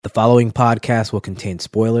The following podcast will contain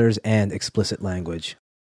spoilers and explicit language.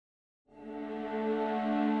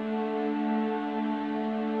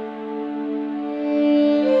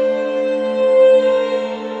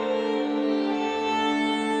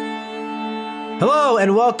 Hello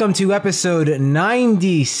and welcome to episode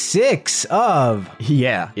 96 of...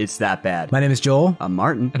 Yeah, it's that bad. My name is Joel. I'm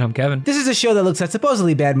Martin. And I'm Kevin. This is a show that looks at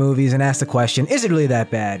supposedly bad movies and asks the question, is it really that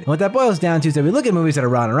bad? And what that boils down to is that we look at movies that are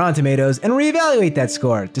Rotten Tomatoes and reevaluate that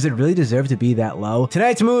score. Does it really deserve to be that low?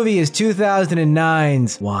 Tonight's movie is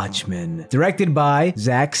 2009's Watchmen, directed by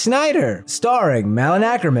Zack Snyder, starring Malin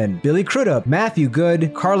Ackerman, Billy Crudup, Matthew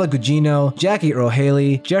Good, Carla Gugino, Jackie Earle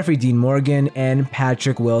Haley, Jeffrey Dean Morgan, and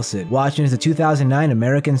Patrick Wilson. Watchmen is a 2009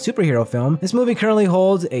 American superhero film. This movie currently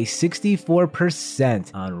holds a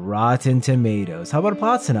 64% on Rotten Tomatoes. How about a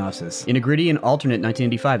plot synopsis? In a gritty and alternate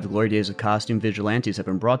 1985, the glory days of costume vigilantes have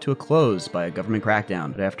been brought to a close by a government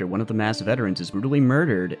crackdown. But after one of the mass veterans is brutally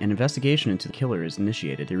murdered, an investigation into the killer is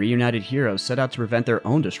initiated. The reunited heroes set out to prevent their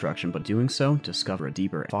own destruction, but doing so, discover a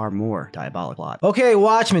deeper, far more diabolic plot. Okay,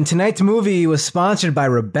 Watchmen, tonight's movie was sponsored by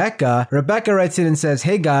Rebecca. Rebecca writes in and says,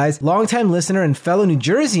 "Hey guys, longtime listener and fellow New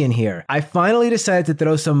Jerseyan here. I finally decided to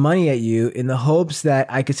throw some money at you in the hopes that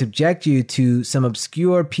I could subject you to some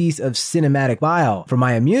obscure piece of cinematic bile for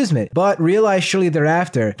my amusement, but realized shortly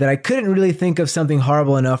thereafter that I couldn't really think of something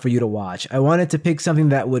horrible enough for you to watch. I wanted to pick something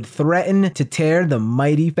that would threaten to tear the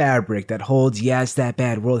mighty fabric that holds Yeah, It's That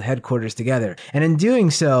Bad world headquarters together, and in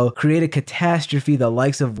doing so, create a catastrophe the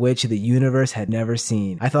likes of which the universe had never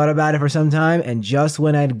seen. I thought about it for some time, and just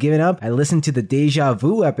when I'd given up, I listened to the Deja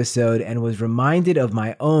Vu episode and was reminded of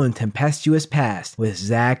my own tempestuous past with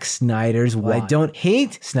Zack Snyder's Watchmen. I don't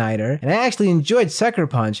hate Snyder, and I actually enjoyed Sucker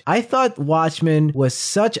Punch. I thought Watchmen was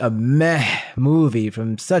such a meh movie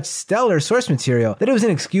from such stellar source material that it was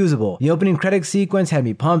inexcusable. The opening credit sequence had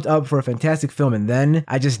me pumped up for a fantastic film, and then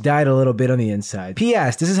I just died a little bit on the inside.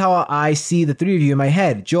 P.S. This is how I see the three of you in my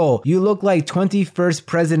head. Joel, you look like 21st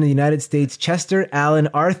President of the United States Chester Alan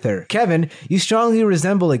Arthur. Kevin, you strongly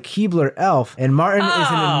resemble a Keebler elf, and Martin is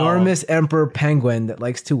an enormous emperor penguin that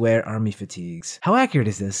likes to wear army fatigues. How accurate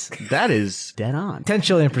is this? That is dead on. 10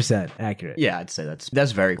 trillion % accurate. Yeah, I'd say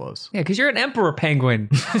that's very close. Yeah, because you're an emperor penguin.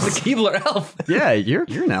 The Keebler elf. Yeah, you're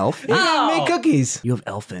an elf. You gotta make cookies. You have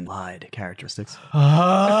elfin-like characteristics.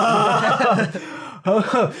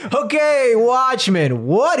 Okay, Watchmen,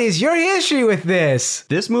 what is your history with this?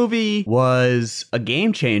 This movie was a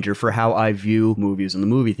game changer for how I view movies in the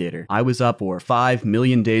movie theater. I was up for 5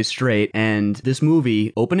 million days straight, and this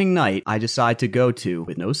movie, opening night, I decided to go to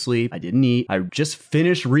with no sleep. I didn't eat. I just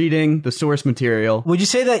finished reading the source material. Would you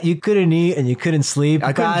say that you couldn't eat and you couldn't sleep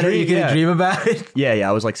about it? You couldn't dream about it? Yeah,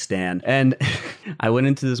 I was like Stan. And I went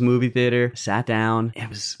into this movie theater, sat down. It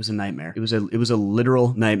was a nightmare. It was a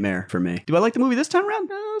literal nightmare for me. Do I like the movie this time around?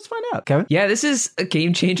 Let's find out. Kevin? Yeah, this is a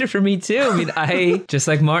game changer for me too. I mean, I, just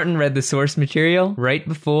like Martin, read the source material right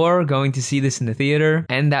before going to see this in the theater.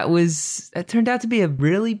 And that turned out to be a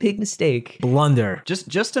really big mistake. Blunder.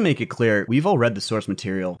 Just to make it clear, we've all read the source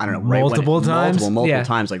material, I don't know, multiple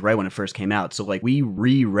times, like right when it first came out. So like we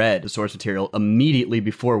reread the source material immediately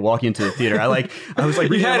before walking into the theater. I was like,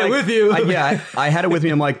 you had it with you. I had it with me.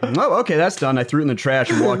 I'm like, oh, okay, that's done. I threw it in the trash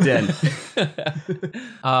and walked in.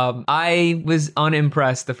 I was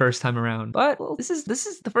unimpressed the first time around, but this is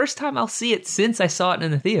the first time I'll see it since I saw it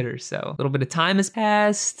in the theater. So a little bit of time has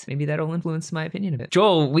passed. Maybe that'll influence my opinion a bit.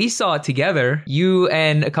 Joel, we saw it together. You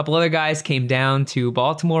and a couple other guys came down to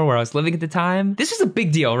Baltimore where I was living at the time. This was a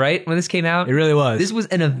big deal, right? When this came out, it really was. This was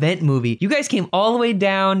an event movie. You guys came all the way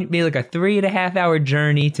down, made like a 3.5 hour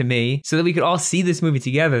journey to me so that we could all see this movie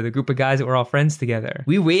together. The group of guys that were all friends together.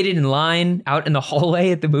 We waited in line out in the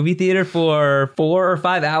hallway at the movie theater for 4 or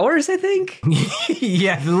 5 hours, I think.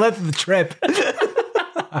 Yeah, the length of the trip.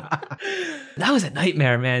 That was a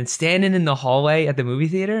nightmare, man. Standing in the hallway at the movie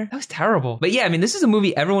theater. That was terrible. But yeah, I mean, this is a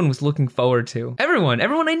movie everyone was looking forward to. Everyone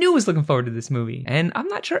I knew was looking forward to this movie. And I'm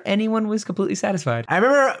not sure anyone was completely satisfied. I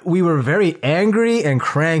remember we were very angry and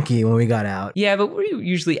cranky when we got out. Yeah, but we're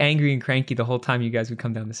usually angry and cranky the whole time you guys would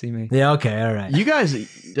come down to see me. Yeah, okay, all right. You guys,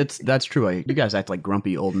 that's true. You guys act like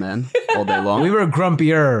grumpy old men all day long. We were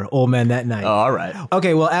grumpier old men that night. Oh, all right.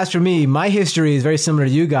 Okay, well, as for me, my history is very similar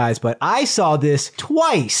to you guys, but I saw this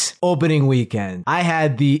twice. twice opening weekend. I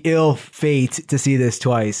had the ill fate to see this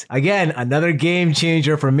twice. Again, another game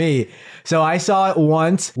changer for me. So I saw it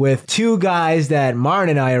once with two guys that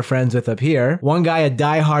Martin and I are friends with up here. One guy, a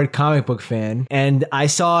diehard comic book fan, and I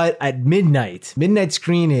saw it at midnight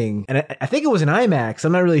screening. And I think it was an IMAX.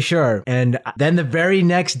 I'm not really sure. And then the very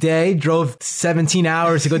next day, drove 17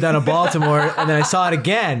 hours to go down to Baltimore, and then I saw it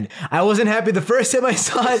again. I wasn't happy the first time I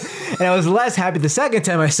saw it, and I was less happy the second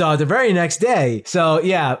time I saw it the very next day. So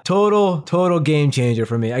yeah, total game changer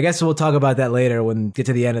for me. I guess we'll talk about that later when we get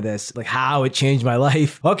to the end of this, like how it changed my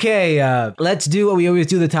life. Okay, let's do what we always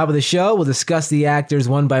do at the top of the show. We'll discuss the actors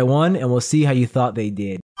one by one, and we'll see how you thought they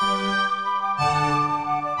did.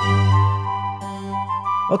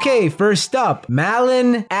 Okay, first up,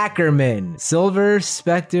 Malin Ackerman, Silver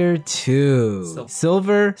Spectre 2.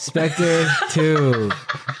 Silver Spectre 2.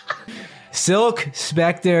 Silk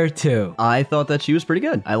Spectre 2. I thought that she was pretty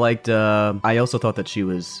good. I also thought that she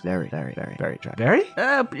was very attractive.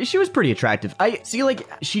 Very? She was pretty attractive. I see, like,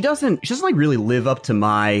 she doesn't like really live up to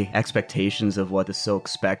my expectations of what the Silk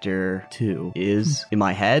Spectre 2 is in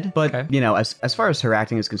my head. But, Okay. you know, as far as her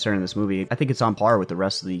acting is concerned in this movie, I think it's on par with the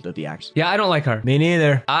rest of the actors. Yeah, I don't like her. Me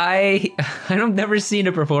neither. I've never seen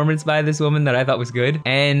a performance by this woman that I thought was good.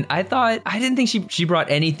 And I didn't think she brought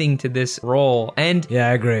anything to this role. And Yeah,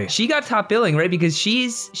 I agree. she got top billing, right? Because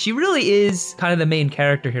she really is kind of the main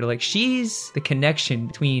character here. Like, she's the connection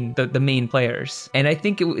between the main players. And I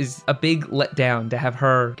think it was a big letdown to have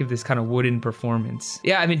her give this kind of wooden performance.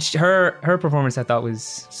 Yeah, I mean, her performance I thought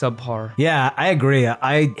was subpar. Yeah, I agree.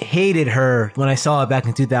 I hated her when I saw it back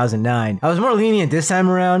in 2009. I was more lenient this time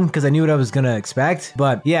around because I knew what I was going to expect.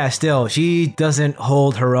 But yeah, still, she doesn't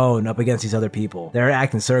hold her own up against these other people. They're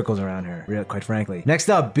acting circles around her, quite frankly. Next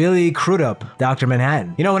up, Billy Crudup, Dr.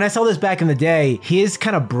 Manhattan. You know, when I saw this back in the day, his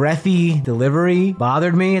kind of breathy delivery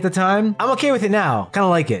bothered me at the time. I'm okay with it now. Kind of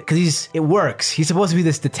like it because it works. He's supposed to be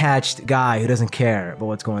this detached guy who doesn't care about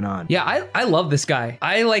what's going on. Yeah, I love this guy.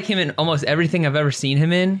 I like him in almost everything I've ever seen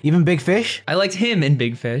him in. Even Big Fish? I liked him in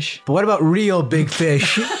Big Fish. But what about real Big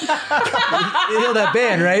Fish? You know that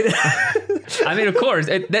band, right? I mean, of course,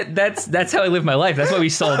 that's how I live my life. That's why we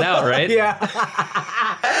sold out, right? Yeah.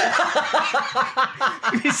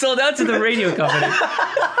 We sold out to the radio company.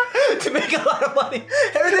 To make a lot of money.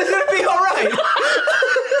 Everything's gonna be all right.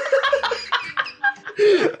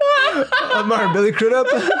 Martin, Billy Crudup.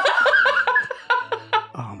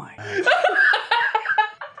 Oh my.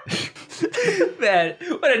 Man,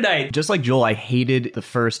 what a night. Just like Joel, I hated the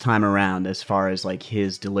first time around as far as like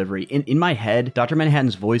his delivery. In my head, Dr.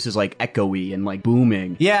 Manhattan's voice is like echoey and like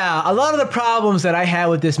booming. Yeah, a lot of the problems that I had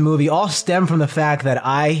with this movie all stem from the fact that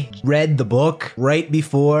I read the book right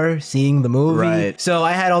before seeing the movie. Right. So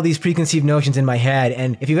I had all these preconceived notions in my head.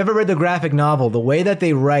 And if you've ever read the graphic novel, the way that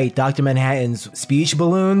they write Dr. Manhattan's speech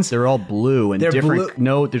balloons, They're all blue and They're different. blue.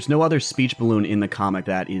 No, there's no other speech balloon in the comic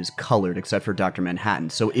that is colored except for Dr. Manhattan.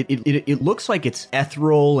 So it looks like it's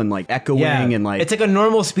ethereal and like echoing and like it's like a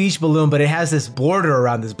normal speech balloon, but it has this border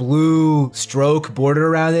around this blue stroke border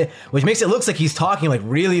around it, which makes it look like he's talking like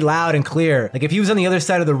really loud and clear. Like if he was on the other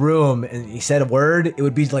side of the room and he said a word, it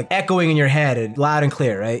would be like echoing in your head and loud and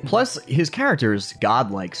clear, right? Plus, his character is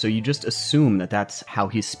godlike, so you just assume that that's how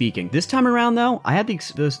he's speaking. This time around, though, I had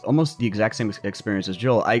almost the exact same experience as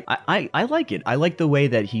Joel. I like it. I like the way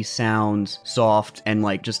that he sounds soft and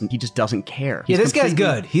like he just doesn't care. Yeah, He's this guy's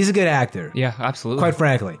completely- good. He's a good actor. Yeah, absolutely. Quite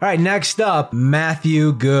frankly. All right, next up,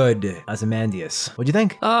 Matthew Good as Amandius. What'd you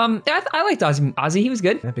think? I liked Ozzy. He was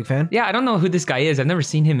good. A big fan? Yeah, I don't know who this guy is. I've never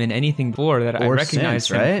seen him in anything before that I Or recognize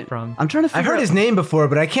since, him right? from. I'm trying to figure I've heard out- his name before,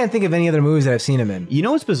 but I can't think of any other movies that I've seen him in. You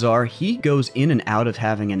know what's bizarre? He goes in and out of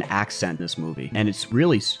having an accent in this movie, and it's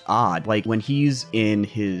really odd. Like when he's in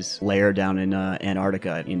his lair down in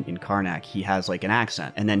Antarctica in Karnak, he has like an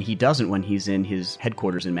accent, and then he doesn't when he's in his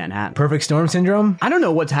headquarters in Manhattan. Perfect Storm Syndrome? I don't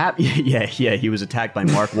know what's happening. Yeah, he was attacked by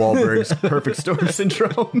Mark Wahlberg's Perfect Storm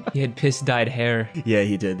syndrome. He had piss-dyed hair. Yeah,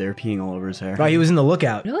 he did. They were peeing all over his hair. Oh, he was in The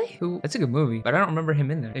Lookout. Really? That's a good movie, but I don't remember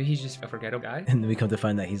him in there. Maybe he's just a forgettable guy. And then we come to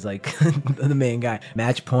find that he's like the main guy.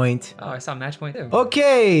 Match Point. Oh, I saw Match Point too.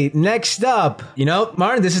 Okay, next up. You know,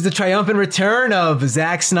 Martin, this is the triumphant return of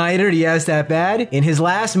Zack Snyder. Yes, that bad. In his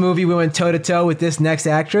last movie, we went toe-to-toe with this next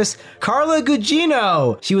actress, Carla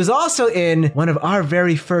Gugino. She was also in one of our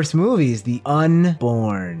very first movies, The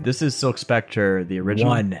Unborn. This is Silk Spectre, the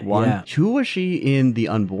original? One, yeah. Who was she in The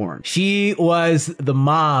Unborn? She was the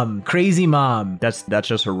mom, crazy mom. That's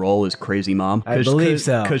just her role as crazy mom? I believe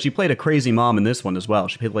so. Because she played a crazy mom in this one as well.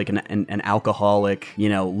 She played like an alcoholic,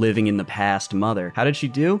 living in the past mother. How did she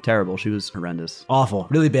do? Terrible. She was horrendous. Awful.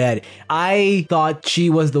 Really bad. I thought she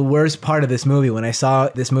was the worst part of this movie when I saw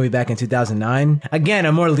this movie back in 2009. Again,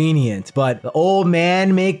 I'm more lenient, but the old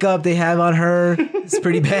man makeup they have on her is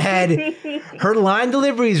pretty bad. Her line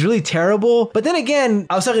delivery is really terrible. But then again,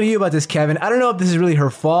 I was talking to you about this, Kevin. I don't know if this is really her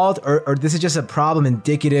fault or this is just a problem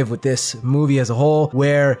indicative with this movie as a whole,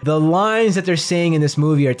 where the lines that they're saying in this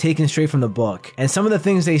movie are taken straight from the book. And some of the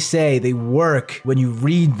things they say, they work when you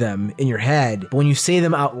read them in your head. But when you say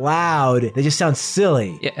them out loud, they just sound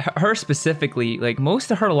silly. Yeah, her specifically, like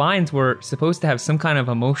most of her lines were supposed to have some kind of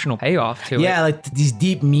emotional payoff to it. Yeah, like these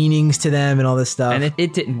deep meanings to them and all this stuff. And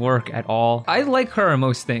it didn't work at all. I like her in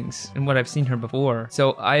most things and what I've seen her before.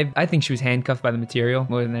 So I think she was handcuffed by the material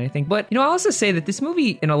more than anything. But, I'll also say that this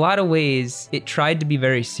movie, in a lot of ways, it tried to be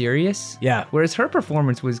very serious. Yeah. Whereas her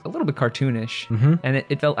performance was a little bit cartoonish. And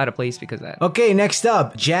it felt out of place because of that. Okay, next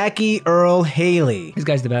up, Jackie Earle Haley. This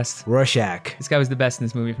guy's the best. Rorschach. This guy was the best in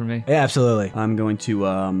this movie for me. Yeah, absolutely. I'm going to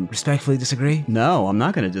Respectfully disagree? No, I'm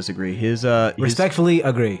not going to disagree. Respectfully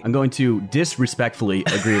agree. I'm going to disrespectfully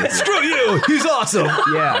agree with you. Screw you! He's awesome!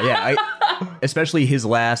 Yeah. Especially his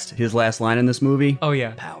last line in this movie. Oh,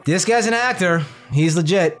 yeah. This guy's an actor. He's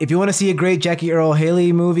legit. If you want to see a great Jackie Earle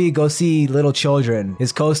Haley movie, go see Little Children.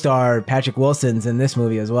 His co-star, Patrick Wilson's in this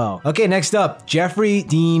movie as well. Okay, next up, Jeffrey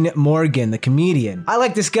Dean Morgan, the comedian. I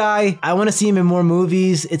like this guy. I want to see him in more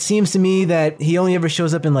movies. It seems to me that he only ever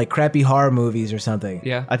shows up in like crappy horror movies or something.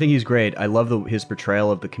 Yeah. I think he's great. I love his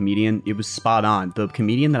portrayal of the comedian. It was spot on. The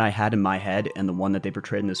comedian that I had in my head and the one that they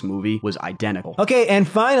portrayed in this movie was identical. Okay, and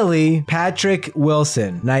finally, Patrick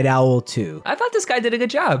Wilson, Night Owl 2. I thought this guy did a good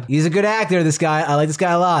job. He's a good actor, this guy. I like this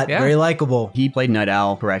guy a lot. Yeah. Very likable. He played Night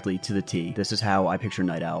Owl correctly to the T. This is how I picture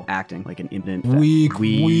Night Owl acting, like an infant, Weak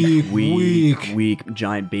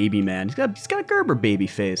giant baby man. He's got a Gerber baby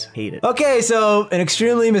face. Hate it. Okay, so an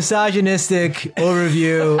extremely misogynistic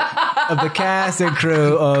overview of the cast and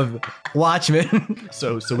crew of Watchmen.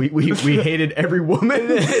 So we hated every woman,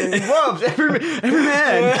 every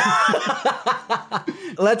man.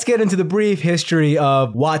 Let's get into the brief history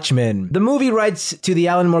of Watchmen. The movie rights to the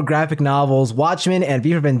Alan Moore graphic novels Watchmen and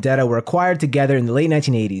V for Vendetta were acquired together in the late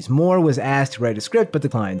 1980s. Moore was asked to write a script but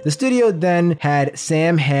declined. The studio then had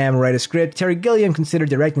Sam Hamm write a script. Terry Gilliam considered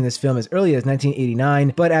directing this film as early as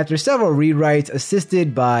 1989, but after several rewrites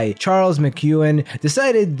assisted by Charles McEwen,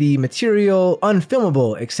 decided the material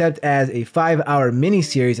unfilmable except as a 5-hour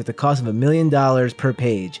miniseries at the cost of $1 million per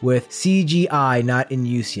page, with CGI not in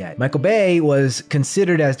use yet. Michael Bay was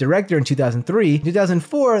considered as director in 2003. In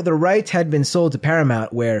 2004, the rights had been sold to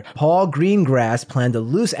Paramount, where Paul Greengrass planned a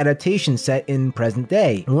loose adaptation set in present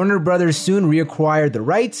day. Warner Brothers soon reacquired the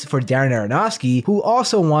rights for Darren Aronofsky, who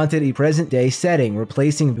also wanted a present-day setting,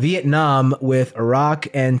 replacing Vietnam with Iraq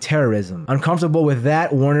and terrorism. Uncomfortable with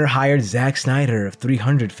that, Warner hired Zack Snyder of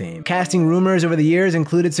 300 fame. Casting rumors over the years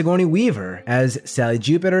included Sigourney Weaver as Sally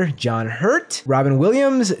Jupiter, John Hurt, Robin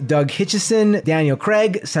Williams, Doug Hitchison, Daniel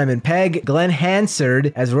Craig, Simon Pegg, Glenn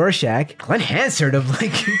Hansard as Rorschach. Glenn Hansard of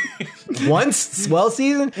like one swell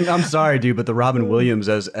season? I'm sorry, dude, but the Robin Williams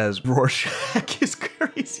as Rorschach is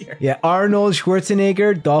crazier. Yeah, Arnold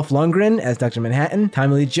Schwarzenegger, Dolph Lundgren as Dr. Manhattan,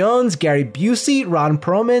 Tommy Lee Jones, Gary Busey, Ron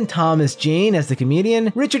Perlman, Thomas Jane as the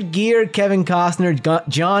comedian, Richard Gere, Kevin Costner,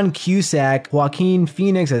 John Cusack, Joaquin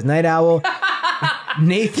Phoenix as Night Owl,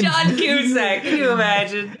 Nathan... John Cusack, can you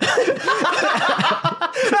imagine?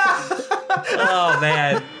 Oh,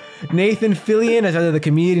 man. Nathan Fillion as either the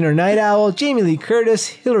comedian or Night Owl, Jamie Lee Curtis,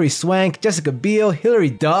 Hilary Swank, Jessica Biel,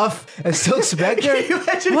 Hilary Duff as Silk Spectre.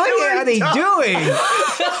 What are they doing?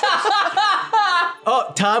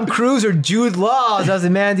 Oh, Tom Cruise or Jude Law as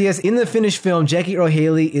Ozymandias. In the finished film, Jackie Earle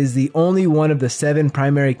Haley is the only one of the 7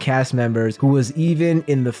 primary cast members who was even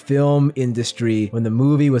in the film industry when the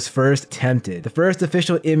movie was first attempted. The first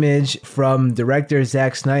official image from director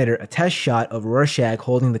Zack Snyder, a test shot of Rorschach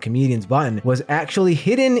holding the comedian's button, was actually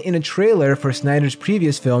hidden in a trailer for Snyder's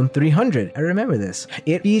previous film, 300. I remember this.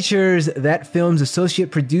 It features that film's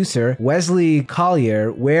associate producer, Wesley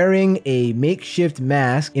Collier, wearing a makeshift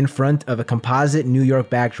mask in front of a composite New York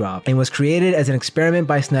backdrop and was created as an experiment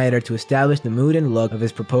by Snyder to establish the mood and look of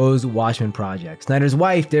his proposed Watchmen project. Snyder's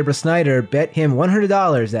wife, Deborah Snyder, bet him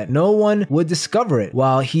 $100 that no one would discover it,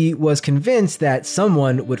 while he was convinced that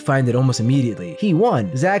someone would find it almost immediately. He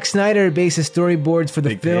won. Zack Snyder based his storyboards for the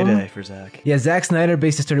Big film. payday for Zack. Yeah, Zack Snyder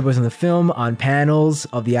based his storyboards on the film on panels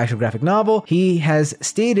of the actual graphic novel. He has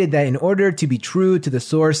stated that in order to be true to the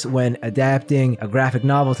source when adapting a graphic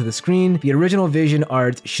novel to the screen, the original vision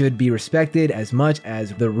art should be respected as much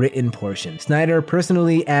as the written portion. Snyder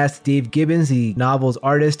personally asked Dave Gibbons, the novel's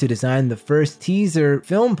artist, to design the first teaser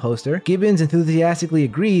film poster. Gibbons enthusiastically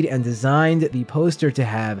agreed and designed the poster to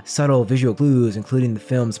have subtle visual clues, including the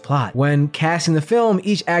film's plot. When casting the film,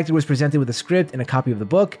 each actor was presented with a script and a copy of the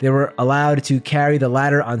book. They were allowed to carry the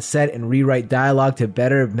latter on set and rewrite dialogue to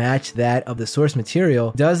better match that of the source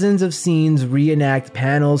material. Dozens of scenes reenact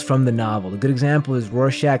panels from the novel. A good example is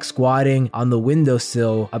Rorschach squatting on the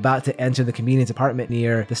windowsill about to enter the comedian's apartment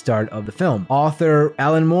near the start of the film. Author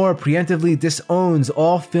Alan Moore preemptively disowns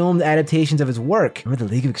all filmed adaptations of his work. Remember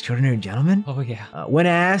The League of Extraordinary Gentlemen? Oh, yeah. When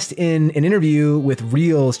asked in an interview with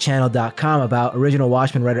ReelsChannel.com about original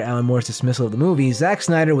Watchmen writer Alan Moore's dismissal of the movie, Zack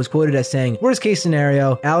Snyder was quoted as saying, "Worst case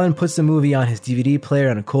scenario, Alan puts the movie on his DVD player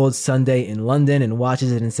on a cold Sunday in London and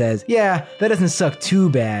watches it and says, yeah, that doesn't suck too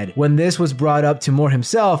bad." When this was brought up to Moore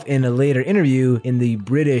himself in a later interview in the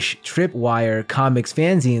British Tripwire comics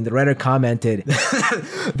fanzine, the writer commented,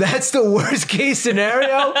 "That's the worst case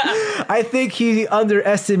scenario?" I think he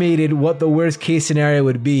underestimated what the worst case scenario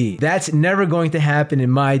would be. That's never going to happen in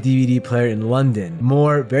my DVD player in London.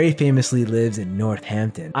 Moore very famously lives in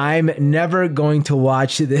Northampton. I'm never going to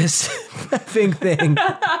watch this thing.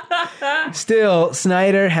 Still,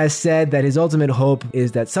 Snyder has said that his ultimate hope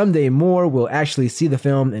is that someday Moore will actually see the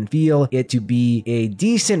film and feel it to be a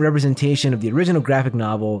decent representation of the original graphic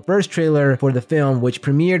novel. First trailer for the film, which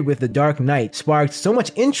premiered with The Dark Knight, sparked so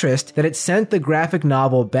much interest that it sent the graphic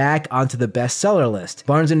novel back onto the bestseller list.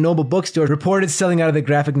 Barnes & Noble bookstores reported selling out of the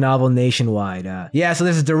graphic novel nationwide. So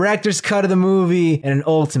there's a director's cut of the movie and an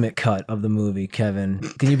ultimate cut of the movie, Kevin.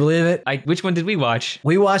 Can you believe it? Which one did we watch?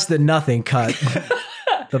 We watched the nothing cut.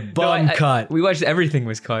 The bum cut. We watched everything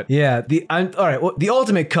was cut. Yeah. The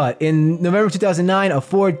ultimate cut. In November 2009, a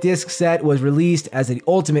 4-disc set was released as the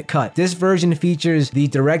ultimate cut. This version features the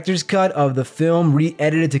director's cut of the film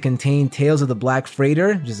re-edited to contain Tales of the Black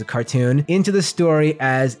Freighter, which is a cartoon, into the story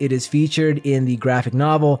as it is featured in the graphic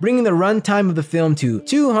novel, bringing the runtime of the film to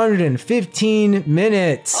 215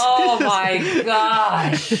 minutes. Oh my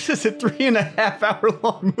gosh. This is a 3.5 hour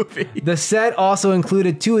long movie. The set also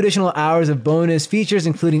included 2 additional hours of bonus features,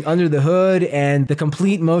 including Under the Hood and the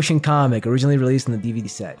complete motion comic, originally released on the DVD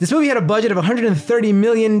set. This movie had a budget of $130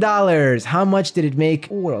 million. How much did it make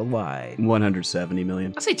worldwide? $170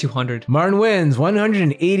 million. I'll say 200. Martin wins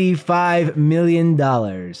 $185 million.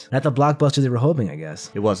 Not the blockbuster they were hoping, I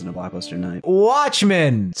guess. It wasn't a blockbuster night.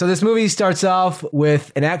 Watchmen. So this movie starts off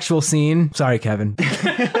with an actual scene. Sorry, Kevin.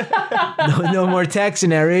 No more text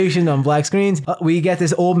and narration on black screens. We get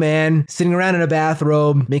this old man sitting around in a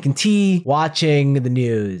bathrobe, making tea, watching the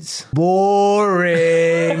news.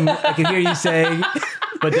 Boring. I can hear you saying.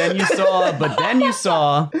 But then you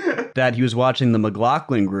saw that he was watching the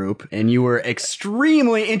McLaughlin Group, and you were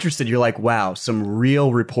extremely interested. You're like, wow, some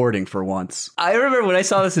real reporting for once. I remember when I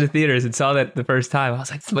saw this in the theaters and saw that the first time, I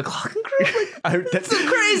was like, the McLaughlin Group? That's so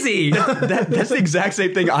crazy. That's the exact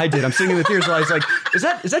same thing I did. I'm sitting in the theaters, and I was like, is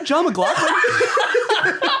that John McLaughlin?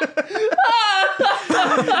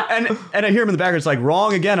 and I hear him in the background. It's like,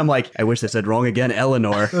 wrong again. I'm like, I wish they said wrong again,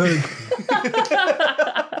 Eleanor.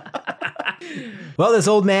 Well, this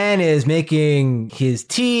old man is making his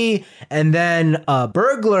tea, and then a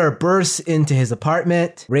burglar bursts into his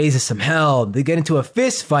apartment, raises some hell. They get into a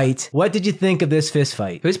fist fight. What did you think of this fist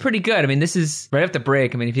fight? It was pretty good. I mean, this is right off the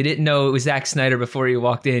break. I mean, if you didn't know it was Zack Snyder before you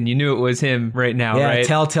walked in, you knew it was him right now, yeah, right?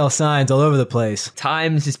 Telltale signs all over the place.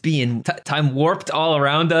 Time's just being time warped all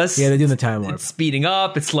around us. Yeah, they're doing the time warp. It's speeding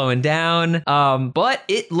up, it's slowing down. But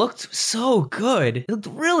it looked so good. It looked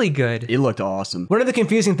really good. It looked awesome. One of the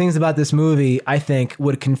confusing things about this movie, I think,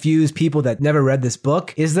 would confuse people that never read this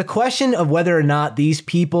book, is the question of whether or not these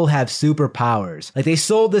people have superpowers. Like, they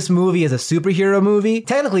sold this movie as a superhero movie.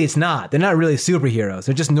 Technically, it's not. They're not really superheroes.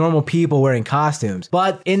 They're just normal people wearing costumes.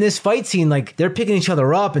 But in this fight scene, like, they're picking each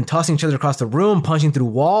other up and tossing each other across the room, punching through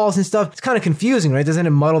walls and stuff. It's kind of confusing, right? Doesn't it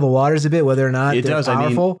muddle the waters a bit whether or not they're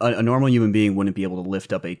powerful? I mean, a normal human being wouldn't be able to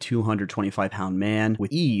lift up a 225-pound man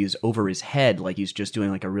with ease over his head like he's just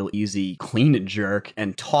doing like a real easy clean and jerk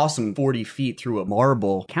and toss him 40 feet through through a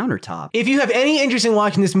marble countertop. If you have any interest in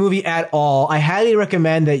watching this movie at all, I highly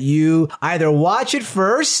recommend that you either watch it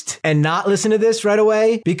first and not listen to this right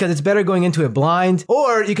away, because it's better going into it blind,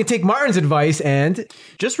 or you can take Martin's advice and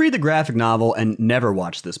just read the graphic novel and never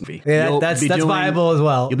watch this movie. Yeah, that's viable as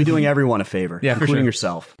well. You'll be doing everyone a favor, including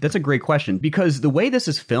yourself. That's a great question, because the way this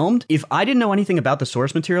is filmed, if I didn't know anything about the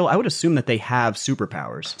source material, I would assume that they have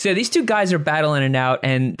superpowers. So these two guys are battling it out,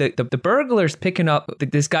 and the burglar's picking up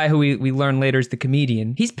this guy who we learn later is the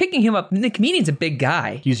comedian. He's picking him up, and the comedian's a big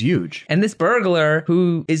guy. He's huge. And this burglar,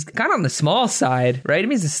 who is kind of on the small side, right? I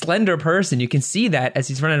mean, he's a slender person. You can see that as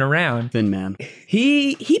he's running around. Thin man.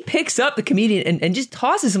 He picks up the comedian and just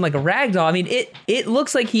tosses him like a rag doll. I mean, it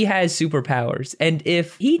looks like he has superpowers. And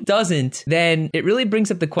if he doesn't, then it really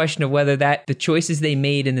brings up the question of whether that the choices they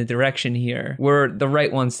made in the direction here were the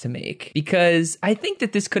right ones to make. Because I think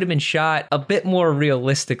that this could have been shot a bit more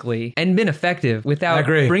realistically and been effective without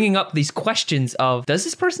bringing up these questions of, does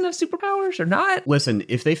this person have superpowers or not? Listen,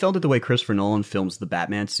 if they filmed it the way Christopher Nolan films the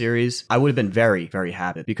Batman series, I would have been very, very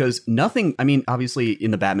happy, because nothing, I mean, obviously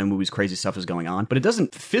in the Batman movies, crazy stuff is going on, but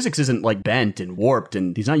physics isn't like bent and warped,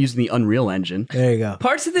 and he's not using the Unreal Engine. There you go.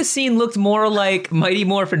 Parts of this scene looked more like Mighty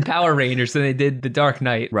Morphin Power Rangers than they did The Dark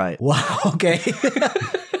Knight. Right. Wow, okay.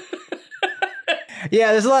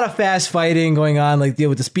 Yeah, there's a lot of fast fighting going on, like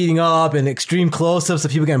with the speeding up and extreme close-ups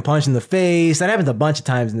of people getting punched in the face. That happens a bunch of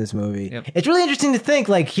times in this movie. Yep. It's really interesting to think,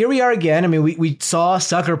 like, here we are again. I mean, we saw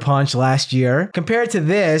Sucker Punch last year. Compared to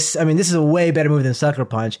this, I mean, this is a way better movie than Sucker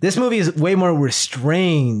Punch. This movie is way more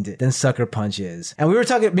restrained than Sucker Punch is. And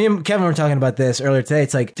me and Kevin were talking about this earlier today.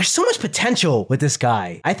 It's like, there's so much potential with this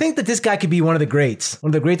guy. I think that this guy could be one of the greats,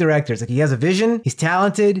 one of the great directors. Like, he has a vision, he's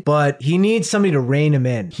talented, but he needs somebody to rein him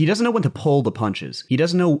in. He doesn't know when to pull the punches. He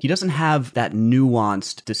doesn't have that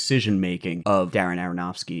nuanced decision making of Darren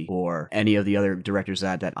Aronofsky or any of the other directors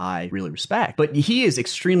that I really respect. But he is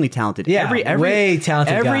extremely talented. Yeah, way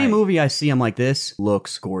talented Every guy. movie I see, I'm like, this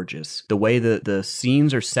looks gorgeous. The way the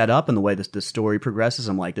scenes are set up and the way the story progresses,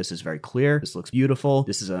 I'm like, this is very clear. This looks beautiful.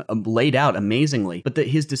 This is laid out amazingly. But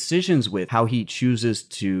his decisions with how he chooses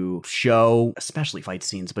to show, especially fight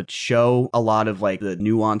scenes, but show a lot of like the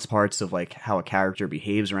nuanced parts of like how a character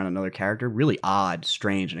behaves around another character, really odd,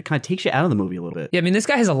 strange, and it kind of takes you out of the movie a little bit. Yeah, I mean, this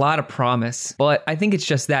guy has a lot of promise, but I think it's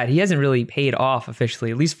just that he hasn't really paid off officially,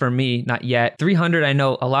 at least for me, not yet. 300, I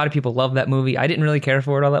know a lot of people love that movie. I didn't really care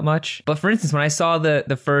for it all that much. But for instance, when I saw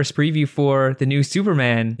the first preview for the new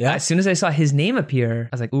Superman, as soon as I saw his name appear,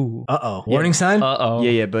 I was like, ooh. Uh-oh. Warning sign? Uh-oh.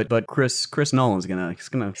 Yeah, but Chris Nolan's gonna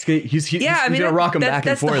rock him back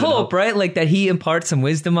and forth. That's the hope, right? Like that he imparts some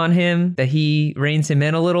wisdom on him, that he reins him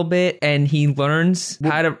in a little bit, and he learns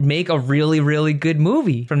how to make a really, really good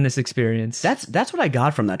movie from this experience. That's what I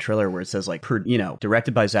got from that trailer, where it says like,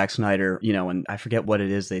 directed by Zack Snyder, and I forget what it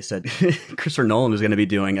is they said Christopher Nolan was going to be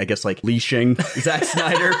doing, I guess like leashing Zack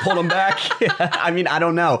Snyder, pulled him back. I mean, I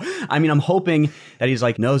don't know. I mean, I'm hoping that he's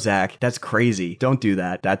like, no, Zack, that's crazy. Don't do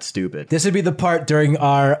that. That's stupid. This would be the part during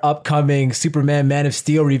our upcoming Superman Man of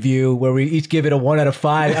Steel review where we each give it a 1 out of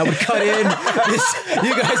 5. I would cut in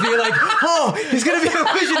you guys be like, oh, he's going to be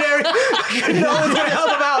a visionary. Nolan's going to help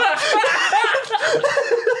him out.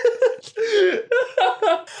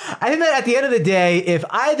 I think that at the end of the day, if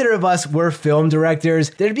either of us were film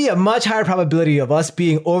directors, there'd be a much higher probability of us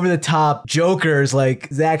being over-the-top jokers like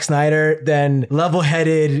Zack Snyder than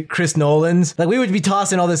level-headed Chris Nolan's. Like, we would be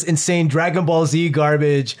tossing all this insane Dragon Ball Z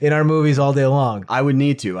garbage in our movies all day long. I would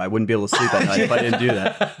need to. I wouldn't be able to sleep at night if I didn't do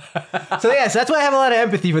that. So that's why I have a lot of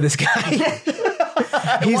empathy for this guy.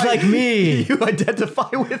 He's like me. You identify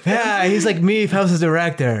with him. Yeah, he's like me if I was a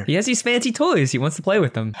director. He has these fancy toys. He wants to play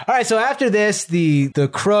with them. All right, so after this, the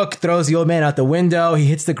crook throws the old man out the window. He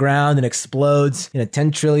hits the ground and explodes in a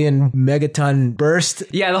 10 trillion megaton burst.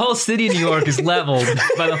 Yeah, the whole city of New York is leveled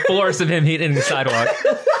by the force of him hitting the sidewalk.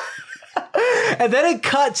 And then it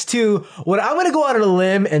cuts to what I'm going to go out on a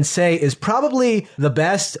limb and say is probably the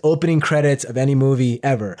best opening credits of any movie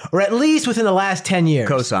ever, or at least within the last 10 years.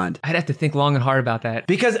 Co-signed. I'd have to think long and hard about that.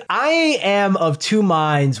 Because I am of two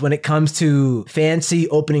minds when it comes to fancy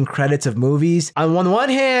opening credits of movies. On one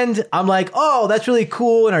hand, I'm like, oh, that's really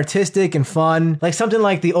cool and artistic and fun. Like something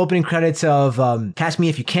like the opening credits of Catch Me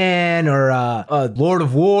If You Can or Lord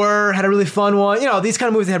of War had a really fun one. These kind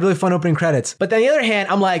of movies that have really fun opening credits. But on the other hand,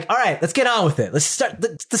 I'm like, all right, let's get on with it. it. Let's start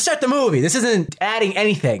the movie. This isn't adding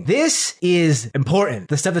anything. This is important.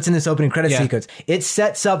 The stuff that's in this opening credit sequence. It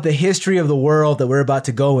sets up the history of the world that we're about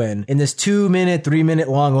to go in this 2-minute, 3-minute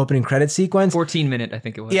long opening credit sequence. 14-minute, I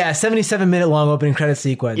think it was. Yeah, 77-minute long opening credit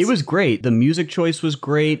sequence. It was great. The music choice was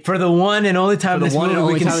great. For the one and only time in this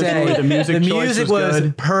movie we can say the music was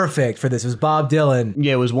good. perfect for this. It was Bob Dylan.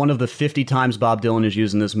 Yeah, it was one of the 50 times Bob Dylan is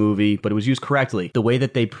used in this movie, but it was used correctly. The way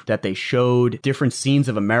that they showed different scenes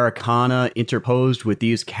of Americana interposed with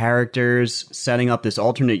these characters, setting up this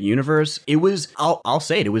alternate universe, it was, I'll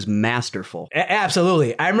say it was masterful.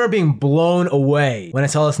 Absolutely. I remember being blown away when I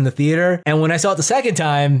saw this in the theater, and when I saw it the second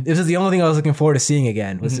time, this is the only thing I was looking forward to seeing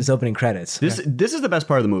again, was this opening credits. This is the best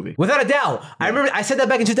part of the movie. Without a doubt. I remember I said that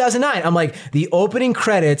back in 2009. I'm like, the opening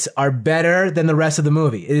credits are better than the rest of the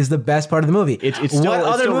movie. It is the best part of the movie. What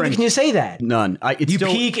other movie can you say that? None. You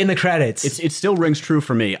peak in the credits. It still rings true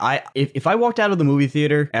for me. If I walked out of the movie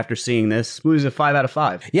theater after seeing this movie's a 5 out of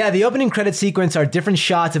 5. Yeah, the opening credit sequence are different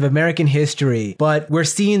shots of American history, but we're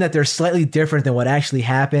seeing that they're slightly different than what actually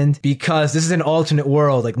happened because this is an alternate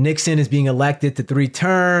world. Like Nixon is being elected to 3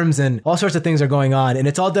 terms and all sorts of things are going on. And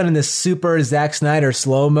it's all done in this super Zack Snyder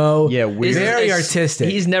slow-mo. Yeah, weird. Very artistic.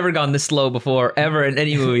 He's never gone this slow before, ever in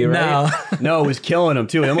any movie, right? No, it was killing him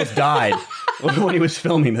too. He almost died when he was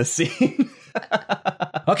filming this scene.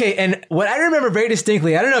 Okay, and what I remember very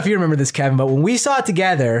distinctly, I don't know if you remember this, Kevin, but when we saw it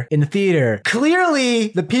together in the theater, clearly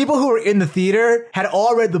the people who were in the theater had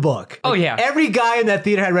all read the book. Oh, yeah. Every guy in that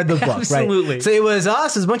theater had read the book, Absolutely. Right? So it was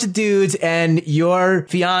us, it was a bunch of dudes, and your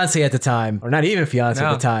fiance at the time, or not even fiance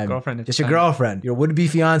at the time. Girlfriend. Just your girlfriend, your would-be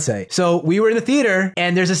fiance. So we were in the theater,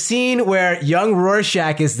 and there's a scene where young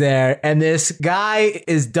Rorschach is there, and this guy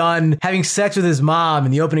is done having sex with his mom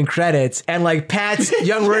in the opening credits, and like pats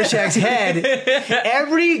young Rorschach's head.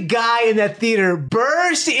 Every guy in that theater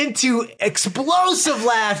burst into explosive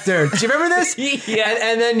laughter. Do you remember this? Yeah.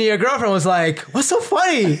 And then your girlfriend was like, "What's so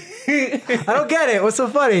funny? I don't get it. What's so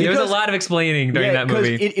funny?" There was a lot of explaining during that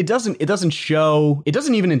movie. It doesn't show, it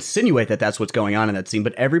doesn't even insinuate that that's what's going on in that scene,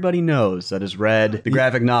 but everybody knows that has read the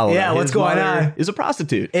graphic novel. Yeah, what's going on? Is a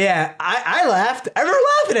prostitute. Yeah, I laughed. I remember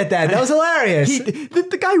laughing at that. That was hilarious.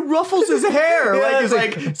 The guy ruffles his hair. Yeah,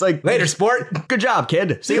 it's like, later, sport. Good job,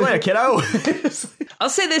 kid. See you later, kiddo. I'll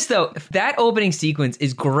say this, though. That opening sequence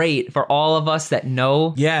is great for all of us that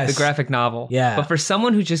know the graphic novel. Yeah. But for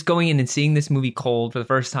someone who's just going in and seeing this movie cold for the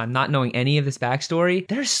first time, not knowing any of this backstory,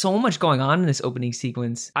 there's so much going on in this opening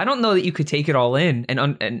sequence. I don't know that you could take it all in,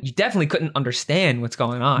 and you definitely couldn't understand what's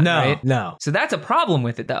going on, right? No. So that's a problem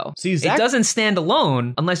with it, though. See, it doesn't stand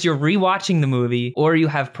alone unless you're rewatching the movie or you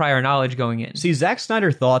have prior knowledge going in. See, Zack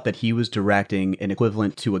Snyder thought that he was directing an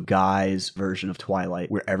equivalent to a guy's version of Twilight,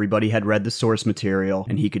 where everybody had read the source material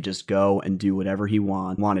and he could just go and do whatever he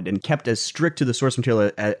wanted, and kept as strict to the source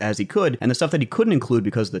material as he could. And the stuff that he couldn't include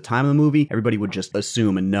because of the time of the movie, everybody would just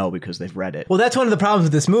assume and know because they've read it. Well, that's one of the problems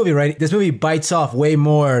with this movie, right? This movie bites off way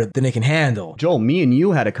more than it can handle. Joel, me and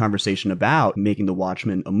you had a conversation about making The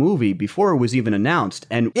Watchmen a movie before it was even announced.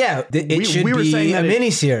 And yeah, it should be a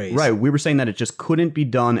miniseries. Right. We were saying that it just couldn't be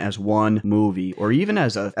done as one movie or even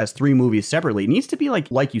as 3 movies separately. It needs to be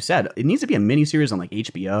like you said, it needs to be a miniseries on like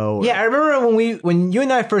HBO. Yeah, I remember when you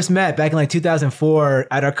and I first met back in like 2004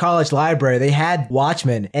 at our college library, they had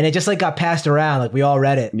Watchmen and it just like got passed around. Like we all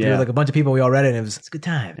read it. Yeah. There were like a bunch of people, we all read it, and it was a good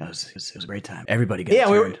time. It was a great time. Everybody got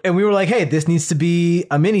turned. We were like, hey, this needs to be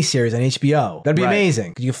a miniseries on HBO. That'd be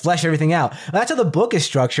amazing. You can flesh everything out. That's how the book is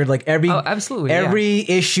structured. Like every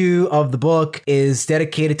issue of the book is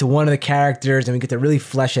dedicated to one of the characters, and we get to really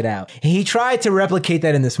flesh it out. And he tried to replicate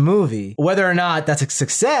that in this movie. Whether or not that's a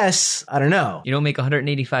success, I don't know. You don't make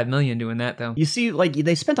 $185 million doing that, though. You see, like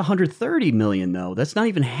they spent $130 million, though. That's not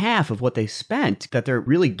even half of what they spent that they're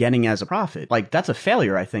really getting as a profit. Like that's a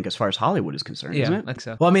failure, I think, as far as Hollywood is concerned, isn't it? I think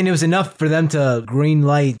so. Well, I mean, it was enough for them to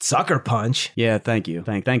greenlight Sucker Punch. Yeah, thank you.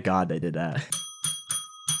 Thank God they did that.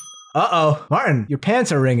 Uh-oh. Martin, your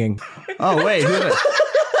pants are ringing. Oh, wait. Who is it?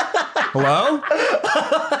 Hello?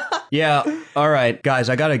 Yeah, all right. Guys,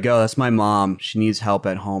 I gotta go. That's my mom. She needs help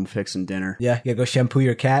at home fixing dinner. Yeah, you gotta go shampoo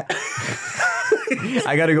your cat.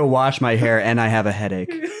 I gotta go wash my hair, and I have a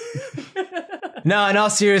headache. No, in all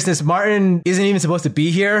seriousness, Martin isn't even supposed to be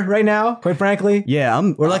here right now, quite frankly. Yeah,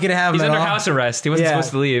 we're lucky to have him. He's under house arrest. He wasn't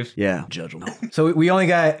supposed to leave. Yeah, judge him. So we only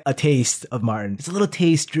got a taste of Martin. It's a little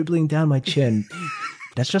taste dribbling down my chin.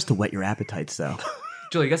 That's just to whet your appetites, though.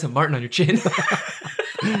 Joel, you got some Martin on your chin.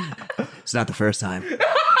 It's not the first time.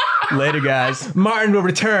 Later, guys. Martin will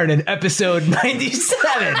return in episode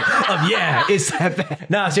 97 of Yeah, It's That Bad.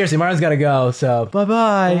 No, seriously, Martin's got to go, so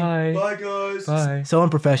bye-bye. Bye. Bye, guys. Bye. So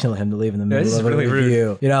unprofessional of him to leave in the middle this is of a really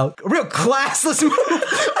review. rude. You know, a real classless move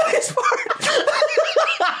on his part.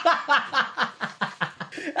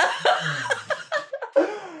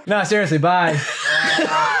 No, seriously, bye.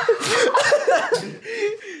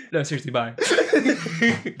 No, seriously, bye.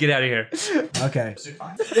 Get out of here. Okay.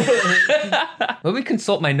 Let me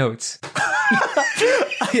consult my notes.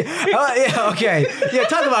 Yeah, okay. Yeah,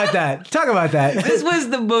 talk about that. This was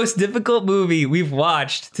the most difficult movie we've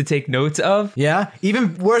watched to take notes of. Yeah?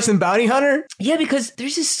 Even worse than Bounty Hunter? Yeah, because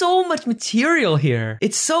there's just so much material here.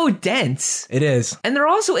 It's so dense. It is. And there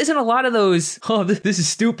also isn't a lot of those, this is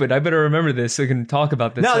stupid, I better remember this so I can talk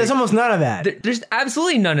about this. No, there's almost none of that. There's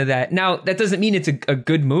absolutely none of that. Now, that doesn't mean it's a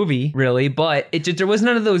good movie, really, but there was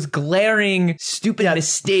none of those glaring, stupid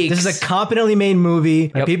mistakes. This is a competently made movie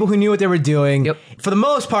by people who knew what they were doing. Yep. For the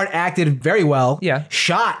most part, acted very well. Yeah.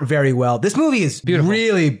 Shot very well. This movie is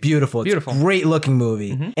really beautiful. It's a great looking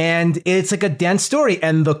movie. Mm-hmm. And it's like a dense story.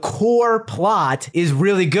 And the core plot is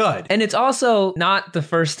really good. And it's also not the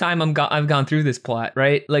first time I've gone through this plot,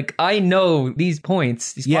 right? Like, I know these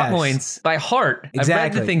points, plot points by heart. Exactly.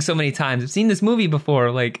 I've read the thing so many times. I've seen this movie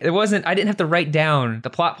before. Like, I didn't have to write down the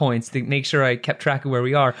plot points to make sure I kept track of where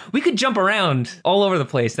we are. We could jump around all over the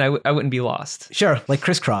place and I wouldn't be lost. Sure, like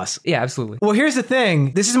crisscross. Yeah, absolutely. Well, here's the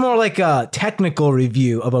thing. This is more like a technical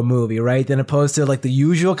review of a movie, right? Than opposed to like the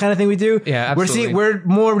usual kind of thing we do. Yeah, absolutely. We're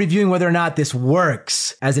more reviewing whether or not this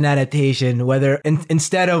works as an adaptation, whether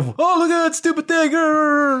instead of, oh, look at that stupid thing,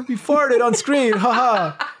 he farted on screen,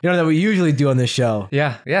 haha. That we usually do on this show.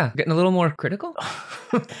 Yeah. Getting a little more critical?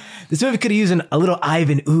 This movie could have used a little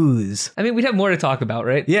Ivan Ooze. I mean, we'd have more to talk about,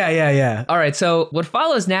 right? Yeah. All right, so what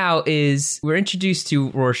follows now is we're introduced to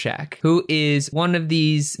Rorschach, who is one of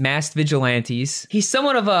these masked vigilantes. He's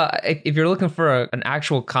somewhat of if you're looking for an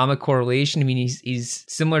actual comic correlation, I mean, he's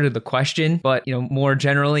similar to The Question, but, more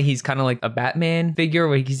generally, he's kind of like a Batman figure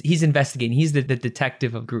where he's investigating. He's the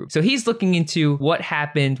detective of the group. So he's looking into what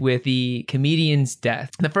happened with the comedian's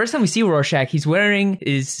death. The first time we see Rorschach, he's wearing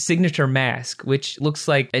his signature mask, which looks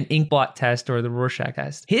like an ink blot test or the Rorschach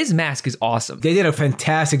test. His mask is awesome. They did a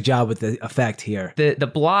fantastic job with the effect here.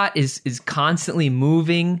 The blot is constantly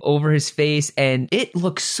moving over his face and it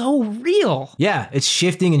looks so real. Yeah, it's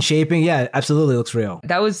shifting and shaping. Yeah, absolutely looks real.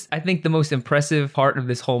 That was, I think, the most impressive part of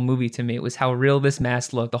this whole movie to me. It was how real this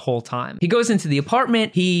mask looked the whole time. He goes into the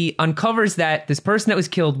apartment. He uncovers that this person that was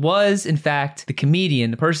killed was, in fact, the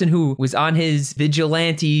comedian, the person who was on his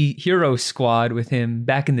vigilante hero squad with him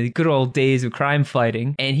back in the good old days of crime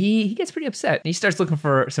fighting. And he gets pretty upset. He starts looking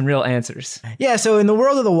for some real answers. Yeah, so in the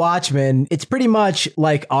world of the Watchmen, it's pretty much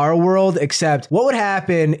like our world, except what would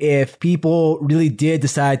happen if people really did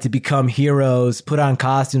decide to become heroes, put on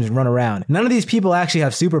costumes, and run around? None of these people actually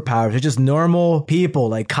have superpowers. They're just normal people,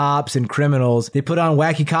 like cops and criminals. They put on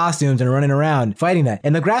wacky costumes and are running around fighting that.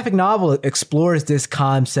 And the graphic novel explores this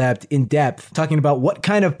concept in depth, talking about what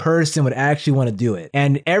kind of person would actually want to do it.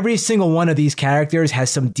 And every single one of these characters has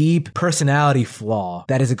some deep personality flaw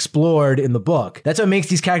that is explored in the book. That's what makes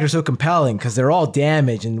these characters so compelling, because they're all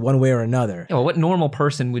damaged in one way or another. Yeah, well, what normal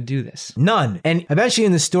person would do this? None. And eventually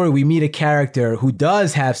in the story, we meet a character who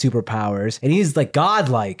does have superpowers, and he's like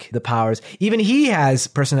godlike the powers. Even he has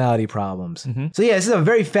personality problems. Mm-hmm. So yeah, this is a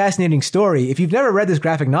very fascinating story. If you've never read this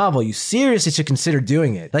graphic novel, you seriously should consider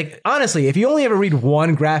doing it. Like, honestly, if you only ever read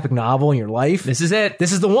one graphic novel in your life, this is it.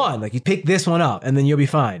 This is the one. Like, you pick this one up, and then you'll be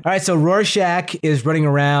fine. All right, so Rorschach is running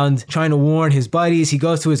around trying to warn his buddies. He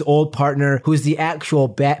goes to his old partner, who's the actual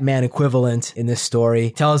Batman equivalent in this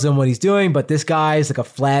story, tells him what he's doing, but this guy is like a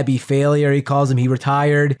flabby failure. He calls him, he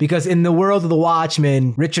retired, because in the world of the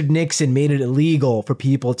Watchmen, Richard Nixon made it illegal for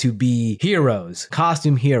people to be heroes,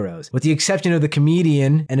 costume heroes, with the exception of the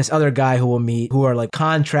comedian and this other guy who we'll meet, who are like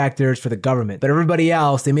contractors for the government. But everybody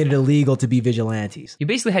else, they made it illegal to be vigilantes. You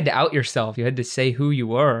basically had to out yourself. You had to say who you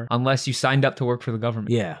were unless you signed up to work for the government.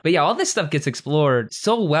 Yeah. But yeah, all this stuff gets explored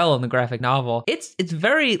so well in the graphic novel. It's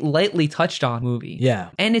very lightly touched on movie. Yeah.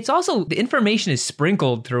 And it's also, the information is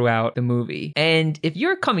sprinkled throughout the movie. And if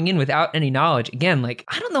you're coming in without any knowledge, again, like,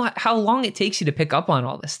 I don't know how long it takes you to pick up on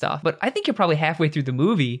all this stuff, but I think you're probably halfway through the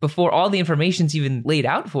movie before all the information's even laid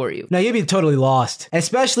out for you. No, you'd be totally lost.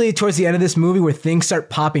 Especially towards the end of this movie where things start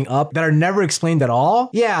popping up that are never explained at all.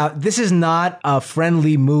 Yeah, this is not a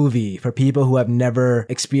friendly movie for people who have never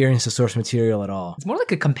experienced the source material at all. It's more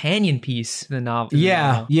like a companion piece than a novel.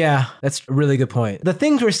 Yeah, that's a really good point. The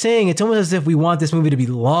things we're saying, it's almost as if we want this movie to be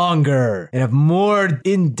longer and have more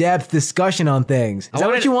in-depth discussion on things. Is that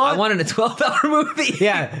what you want? I wanted a 12-hour movie.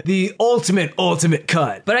 Yeah, the ultimate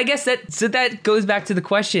cut. But I guess that that goes back to the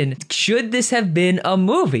question, should this have been a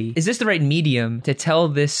movie? Is this the right medium to tell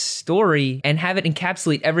this story and have it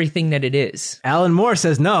encapsulate everything that it is? Alan Moore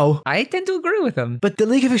says no. I tend to agree with him. But The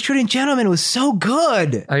League of Extraordinary Gentlemen was so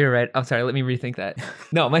good. Oh, you're right. I'm sorry. Let me rethink that.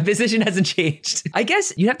 No, my position hasn't changed. I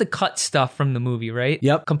guess you have to cut stuff from the movie, right?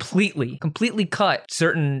 Yep. Completely cut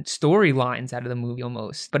certain storylines out of the movie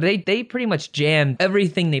almost. But they pretty much jammed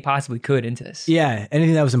everything they possibly could into this. Yeah,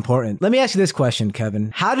 anything that was important. Let me ask you this question,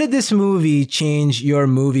 Kevin. How did this movie change your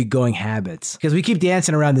movie-going habits? Because we keep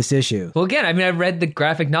dancing around this issue. Well, again, I mean, I read the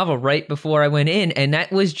graphic novel right before I went in, and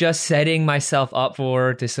that was just setting myself up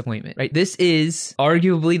for disappointment, right? This is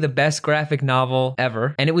arguably the best graphic novel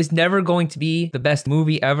ever, and it was never going to be the best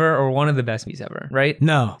movie ever or one of the best movies ever, right?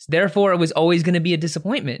 No. Therefore, it was always going to be a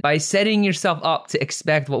disappointment. By setting yourself up to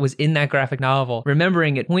expect what was in that graphic novel,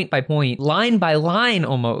 remembering it point by point, line by line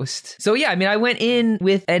almost. So yeah, I mean, I went in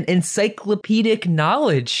with an encyclopedic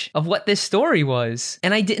knowledge of what this story was,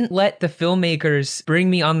 and I didn't let the filmmakers bring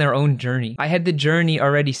me on their own journey. I had the journey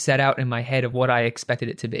already set out in my head of what I expected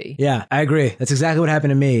it to be. Yeah, I agree. That's exactly what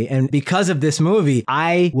happened to me. And because of this movie,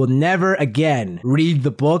 I will never again read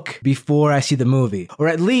the book before I see the movie. Or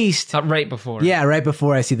at least... right before. Yeah, right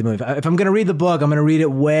before I see the movie. If I'm going to read the book, I'm going to read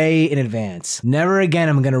it way in advance. Never again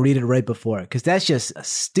I'm going to read it right before. Because that's just a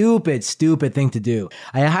stupid thing to do.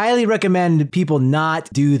 I highly recommend people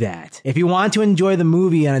not do that. If you want to enjoy the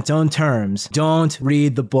movie on its own terms, don't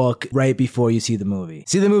read the book right before you see the movie.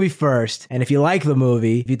 See the movie first, and if you like the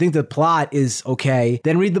movie, if you think the plot is okay,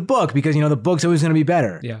 then read the book, because, you know, the book's always going to be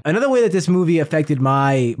better. Yeah. Another way that this movie affected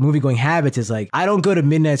my movie-going habits is, like, I don't go to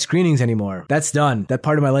midnight screenings anymore. That's done. That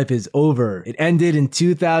part of my life is over. It ended in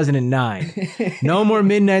 2009. No more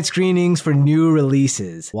midnight screenings for new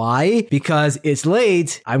releases. Why? Because it's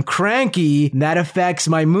late, I'm cranky, and that affects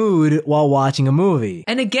my mood while watching a movie.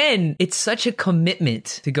 And again, it's such a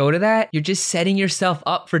commitment to go to that. You're just setting yourself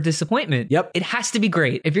up for disappointment. Yep. It has to be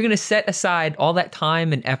great. If you're going to set aside all that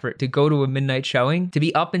time and effort to go to a midnight showing, to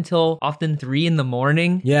be up until often 3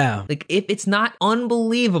 a.m, Yeah. like, if it's not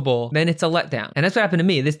unbelievable, then it's a letdown. And that's what happened to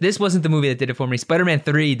me. This wasn't the movie that did it for me. Spider-Man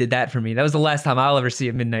 3 did that for me. That was the last time I'll ever see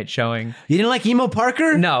a midnight showing. You didn't like Emo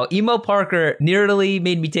Parker? No, Emo Parker nearly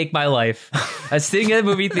made me take my life. I was sitting in the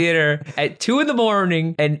movie theater at 2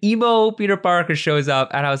 a.m, and emo Peter Parker shows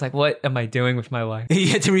up, and I was like, what am I doing with my life? You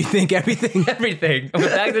had to rethink everything. Everything. I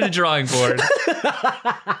went back to the drawing board.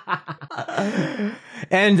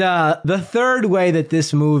 And the third way that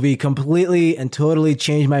this movie completely and totally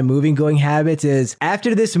changed my movie-going habits is,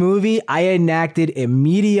 after this movie, I enacted a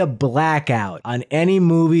media blackout on any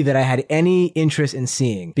movie that I had any interest in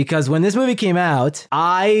seeing. Because when this movie came out,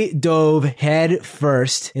 I dove head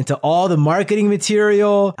first into all the marketing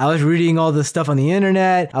material. I was reading all the stuff on the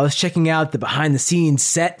internet. I was checking out the behind-the-scenes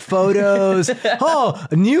set photos. Oh,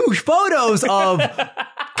 new photos of...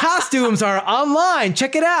 costumes are online.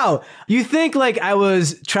 Check it out. You think like I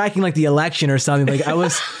was tracking like the election or something. Like I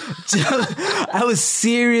was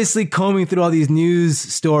seriously combing through all these news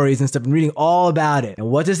stories and stuff and reading all about it. And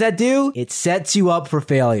what does that do? It sets you up for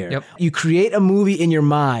failure. Yep. You create a movie in your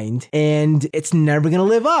mind and it's never going to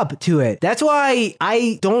live up to it. That's why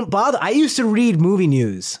I don't bother. I used to read movie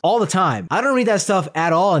news all the time. I don't read that stuff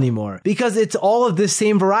at all anymore because it's all of this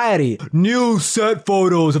same variety. New set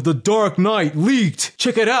photos of The Dark Knight leaked.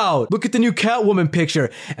 Check it out. Look at the new Catwoman picture.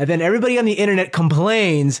 And then everybody on the internet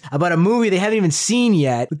complains about a movie they haven't even seen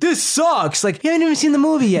yet. This sucks. Like, you haven't even seen the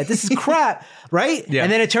movie yet. This is crap. Right? Yeah.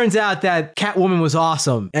 And then it turns out that Catwoman was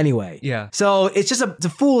awesome anyway. Yeah. So it's just it's a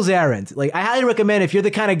fool's errand. Like, I highly recommend, if you're the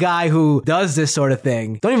kind of guy who does this sort of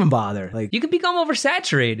thing, don't even bother. Like, You can become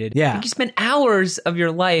oversaturated. Yeah. You can spend hours of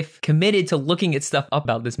your life committed to looking at stuff up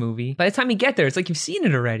about this movie. By the time you get there, it's like you've seen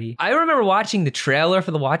it already. I remember watching the trailer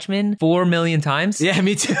for The Watchmen 4 million times. yeah,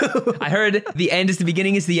 me too. I heard the end is the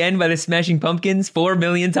beginning is the end by the Smashing Pumpkins 4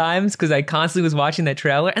 million times because I constantly was watching that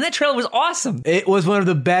trailer. And that trailer was awesome. It was one of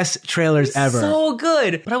the best trailers ever. So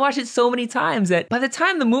good. But I watched it so many times that by the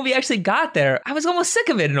time the movie actually got there, I was almost sick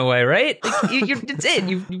of it in a way, right? Like, it's it.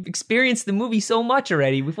 You've experienced the movie so much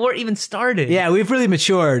already before it even started. Yeah, we've really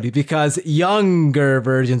matured because younger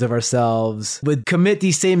versions of ourselves would commit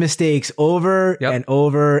these same mistakes over and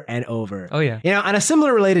over and over. Oh, yeah. You know, on a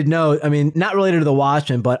similar related note, I mean, not related to The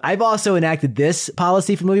Watchmen, but I've also enacted this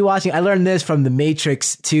policy for movie watching. I learned this from The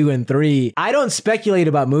Matrix 2 and 3. I don't speculate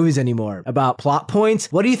about movies anymore, about plot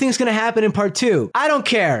points. What do you think is going to happen in part Part 2. I don't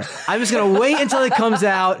care. I'm just going to wait until it comes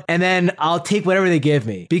out, and then I'll take whatever they give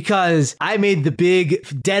me. Because I made the big,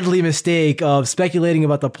 deadly mistake of speculating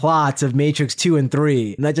about the plots of Matrix 2 and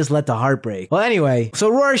 3, and that just led to heartbreak. Well, anyway, so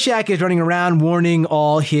Rorschach is running around warning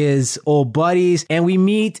all his old buddies, and we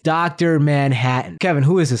meet Dr. Manhattan. Kevin,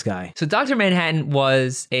 who is this guy? So Dr. Manhattan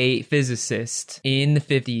was a physicist in the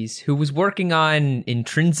 50s who was working on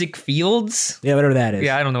intrinsic fields. Yeah, whatever that is.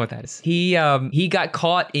 Yeah, I don't know what that is. He got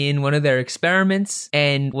caught in one of their experiments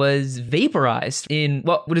and was vaporized in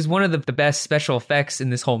what is one of the best special effects in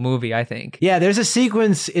this whole movie, I think. Yeah, there's a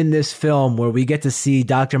sequence in this film where we get to see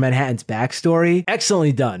Dr. Manhattan's backstory.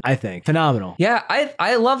 Excellently done, I think. Phenomenal. Yeah,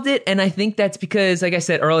 I loved it, and I think that's because, like I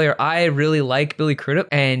said earlier, I really like Billy Crudup,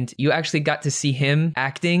 and you actually got to see him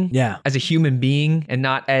acting as a human being and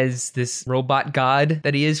not as this robot god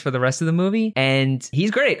that he is for the rest of the movie, and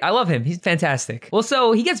he's great. I love him. He's fantastic. Well,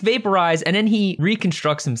 so he gets vaporized, and then he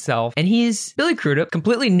reconstructs himself, and he's Billy Crudup,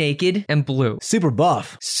 completely naked and blue. Super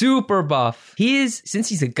buff. Super buff. Since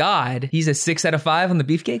he's a god, he's a 6 out of 5 on the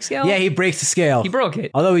beefcake scale. Yeah, he breaks the scale. He broke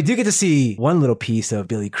it. Although we do get to see one little piece of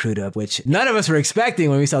Billy Crudup, which none of us were expecting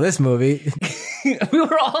when we saw this movie. We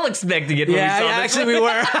were all expecting it when we saw this. Actually we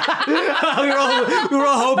were. we were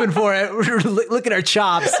all hoping for it. Look at our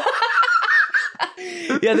chops.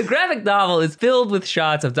 Yeah, the graphic novel is filled with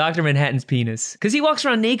shots of Dr. Manhattan's penis because he walks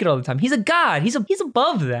around naked all the time. He's a god. He's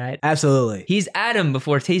above that. Absolutely. He's Adam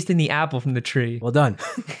before tasting the apple from the tree. Well done.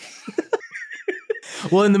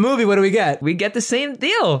 Well, in the movie, what do we get? We get the same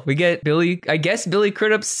deal. We get Billy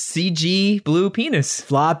Crudup's CG blue penis.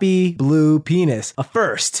 Floppy blue penis. A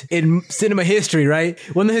first in cinema history, right?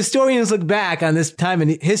 When the historians look back on this time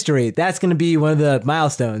in history, that's going to be one of the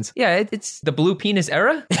milestones. Yeah, it's the blue penis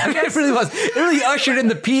era. It really was. It really ushered in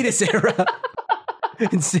the penis era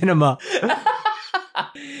in cinema.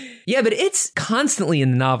 Yeah, but it's constantly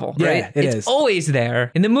in the novel, right? Yeah, it is. It's always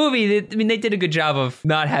there. In the movie, they did a good job of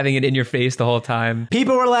not having it in your face the whole time.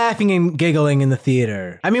 People were laughing and giggling in the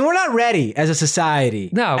theater. I mean, we're not ready as a society.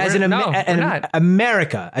 No, we're not.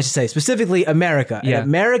 America, I should say, specifically America. Yeah. An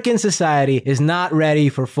American society is not ready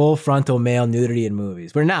for full frontal male nudity in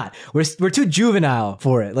movies. We're not. We're too juvenile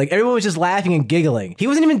for it. Like, everyone was just laughing and giggling. He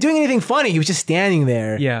wasn't even doing anything funny. He was just standing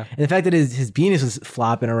there. Yeah. And the fact that his penis was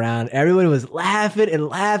flopping around, everyone was laughing and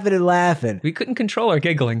laughing and laughing. We couldn't control our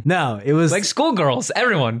giggling. No, it was like schoolgirls,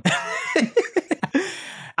 everyone.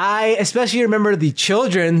 I especially remember the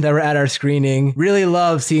children that were at our screening really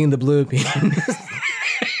loved seeing the blue penis.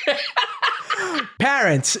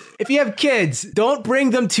 Parents, if you have kids, don't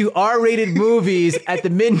bring them to R-rated movies at the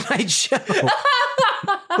midnight show.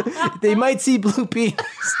 They might see blue penis.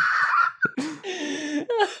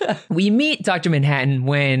 We meet Dr. Manhattan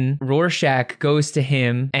when Rorschach goes to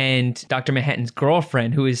him and Dr. Manhattan's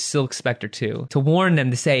girlfriend, who is Silk Spectre 2, to warn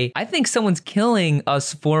them to say, I think someone's killing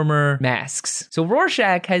us former masks. So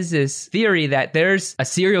Rorschach has this theory that there's a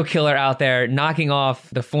serial killer out there knocking off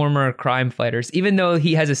the former crime fighters, even though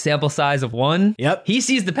he has a sample size of 1. Yep. He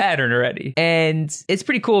sees the pattern already. And it's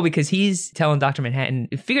pretty cool because he's telling Dr. Manhattan,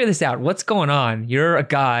 figure this out. What's going on? You're a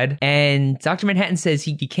god. And Dr. Manhattan says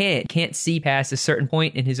he can't see past a certain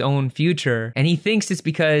point in his own future. And he thinks it's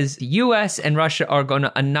because the US and Russia are going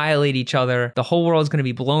to annihilate each other. The whole world is going to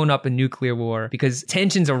be blown up in nuclear war because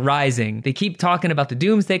tensions are rising. They keep talking about the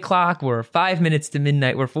doomsday clock. We're 5 minutes to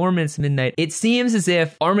midnight. We're 4 minutes to midnight. It seems as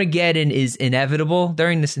if Armageddon is inevitable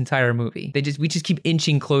during this entire movie. We just keep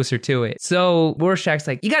inching closer to it. So Rorschach's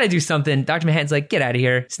like, you got to do something. Dr. Manhattan's like, get out of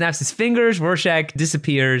here. Snaps his fingers. Rorschach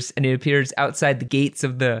disappears and it appears outside the gates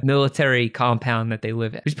of the military compound that they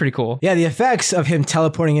live in. It's pretty cool. Yeah, the effects of him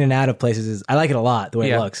teleporting in and out of places I like it a lot, the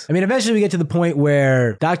way it looks. I mean, eventually we get to the point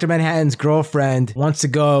where Dr. Manhattan's girlfriend wants to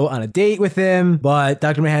go on a date with him, but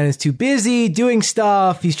Dr. Manhattan is too busy doing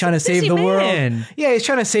stuff. He's trying to save the world. Yeah, he's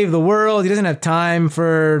trying to save the world. He doesn't have time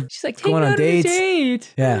for She's like, going on dates.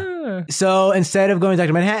 Date. Yeah. So instead of going to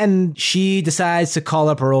Dr. Manhattan, she decides to call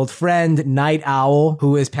up her old friend, Night Owl,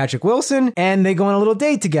 who is Patrick Wilson, and they go on a little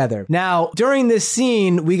date together. Now, during this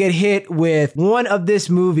scene, we get hit with one of this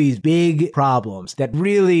movie's big problems that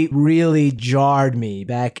really, really jarred me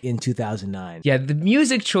back in 2009. Yeah, the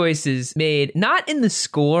music choices made not in the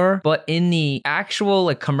score, but in the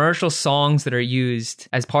actual commercial songs that are used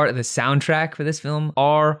as part of the soundtrack for this film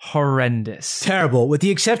are horrendous. Terrible. With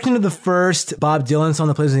the exception of the first Bob Dylan song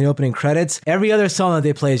that plays in the opening credits. Every other song that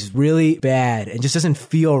they play is really bad and just doesn't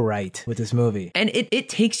feel right with this movie. And it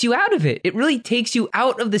takes you out of it. It really takes you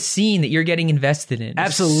out of the scene that you're getting invested in.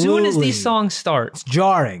 Absolutely. As soon as these songs start. It's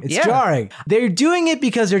jarring. It's jarring. They're doing it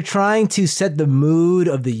because they're trying to set the mood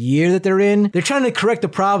of the year that they're in. They're trying to correct the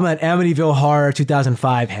problem that Amityville Horror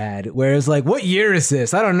 2005 had, where it's like, what year is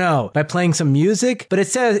this? I don't know. By playing some music. But it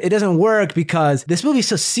says it doesn't work because this movie's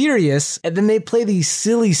so serious, and then they play these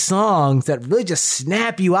silly songs that really just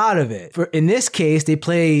snap you out of it. In this case, they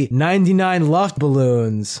play 99 Luft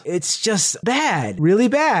Balloons. It's just bad. Really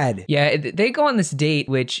bad. Yeah, they go on this date,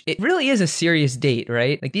 which it really is a serious date,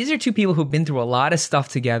 right? Like, these are two people who've been through a lot of stuff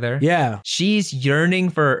together. Yeah. She's yearning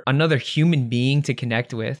for another human being to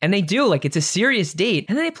connect with. And they do, like, it's a serious date.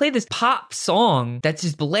 And then they play this pop song that's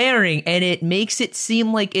just blaring, and it makes it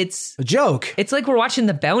seem like it's a joke. It's like we're watching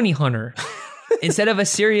The Bounty Hunter. Instead of a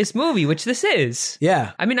serious movie, which this is.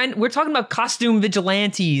 Yeah. I mean, we're talking about costume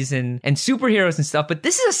vigilantes and superheroes and stuff, but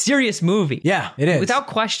this is a serious movie. Yeah, it is. Without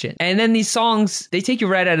question. And then these songs, they take you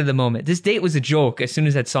right out of the moment. This date was a joke as soon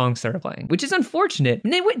as that song started playing, which is unfortunate.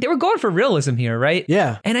 And they were going for realism here, right?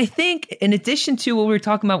 Yeah. And I think in addition to what we were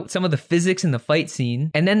talking about, some of the physics in the fight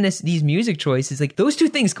scene, and then these music choices, like those two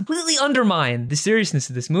things completely undermine the seriousness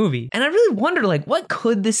of this movie. And I really wonder, like, what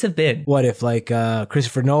could this have been? What if, like,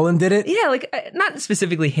 Christopher Nolan did it? Yeah, like, not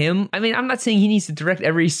specifically him. I mean, I'm not saying he needs to direct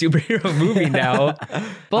every superhero movie now.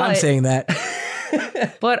 But I'm saying that.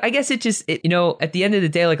 But I guess at the end of the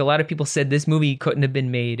day, like, a lot of people said this movie couldn't have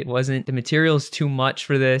been made. It wasn't, the material's too much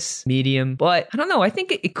for this medium. But I don't know. I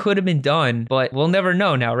think it could have been done, but we'll never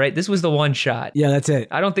know now, right? This was the one shot. Yeah, that's it.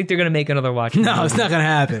 I don't think they're going to make another watch. No, it's not going to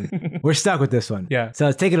happen. We're stuck with this one. Yeah. So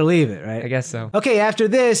let's take it or leave it, right? I guess so. Okay, after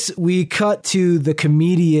this, we cut to the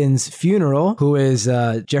comedian's funeral, who is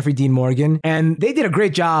Jeffrey Dean Morgan. And they did a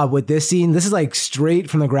great job with this scene. This is like straight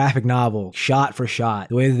from the graphic novel, shot for shot,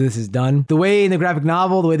 the way that this is done. The way in the graphic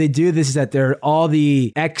novel, the way they do this is that all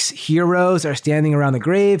the ex-heroes are standing around the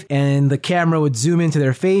grave, and the camera would zoom into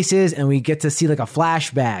their faces, and we get to see like a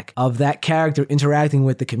flashback of that character interacting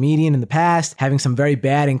with the comedian in the past, having some very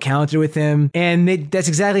bad encounter with him. And that's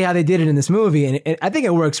exactly how they did it in this movie. And I think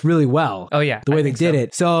it works really well. Oh, yeah. The way they did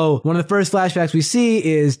it. So one of the first flashbacks we see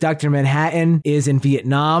is Dr. Manhattan is in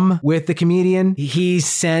Vietnam with the comedian. He's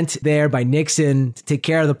sent there by Nixon to take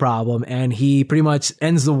care of the problem, and he pretty much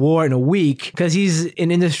ends the war in a week because he's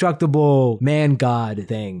an indestructible man god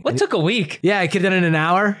thing. What took a week? Yeah, I could have done it in an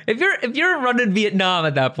hour. If you're running Vietnam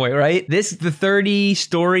at that point, right? The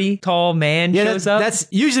 30-story tall man shows up. That's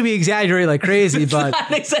usually we exaggerate like crazy, but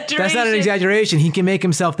that's not an exaggeration. He can make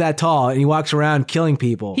himself that tall, and he walks around killing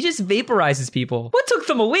people. He just vaporizes people. What took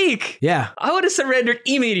them a week? Yeah. I would have surrendered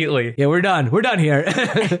immediately. Yeah, we're done. We're done here.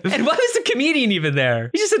 And why was the comedian even there?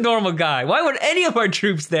 He's just a normal guy. Why would any of our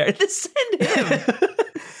troops there? Just send him.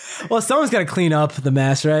 Well, someone's got to clean up the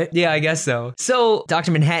mess, right? Yeah, I guess so. So,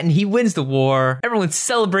 Dr. Manhattan, he wins the war. Everyone's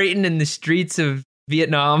celebrating in the streets of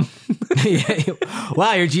Vietnam.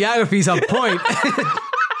 Wow, your geography's on point.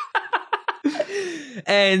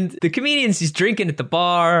 And the comedian's just drinking at the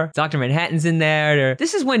bar. Dr. Manhattan's in there.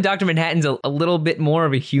 This is when Dr. Manhattan's a little bit more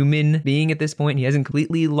of a human being at this point. He hasn't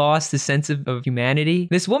completely lost the sense of humanity.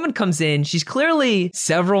 This woman comes in. She's clearly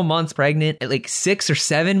several months pregnant, like 6 or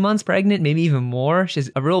 7 months pregnant, maybe even more. She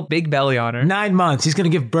has a real big belly on her. 9 months. She's going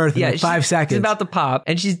to give birth in like 5 seconds. She's about to pop.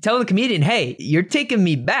 And she's telling the comedian, hey, you're taking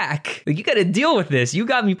me back. Like, you got to deal with this. You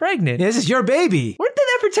got me pregnant. Yeah, this is your baby. Weren't they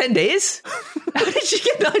there for 10 days? How did she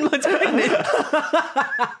get 9 months pregnant?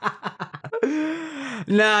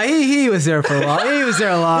 Nah, he was there for a while. He was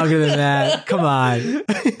there longer than that. Come on.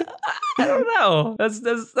 I don't know. That's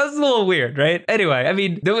a little weird, right? Anyway, I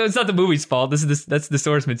mean, it's not the movie's fault. That's the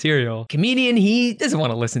source material. Comedian, he doesn't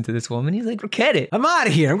want to listen to this woman. He's like, forget it. I'm out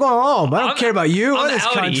of here. I'm going home. I don't care about you or this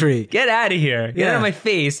country. Get out of here. Get out of my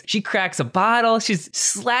face. She cracks a bottle. She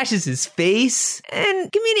slashes his face.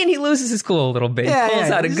 And comedian, he loses his cool a little bit. He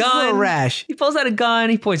pulls out a gun. A little rash. He pulls out a gun.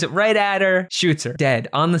 He points it right at her. Shoots her. Dead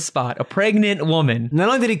on the spot. A pregnant woman. Not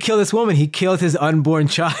only did he kill this woman, he killed his unborn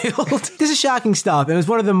child. This is shocking stuff. And it was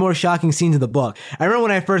one of the more shocking scenes of the book. I remember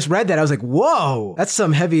when I first read that, I was like, whoa, that's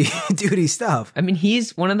some heavy duty stuff. I mean,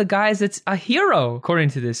 he's one of the guys that's a hero, according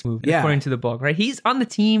to this movie, according to the book, right? He's on the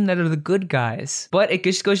team that are the good guys. But it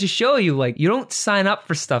just goes to show you, like, you don't sign up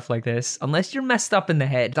for stuff like this unless you're messed up in the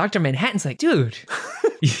head. Dr. Manhattan's like, dude,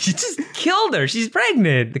 You just killed her. She's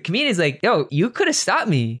pregnant. The comedian's like, yo, you could have stopped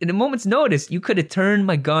me. In a moment's notice, you could have turned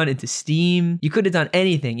my gun into steam. You could have done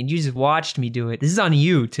anything, and you just watched me do it. This is on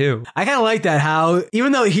you, too. I kind of like that, how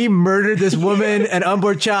even though he murdered this woman and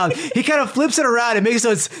unborn child, he kind of flips it around and makes it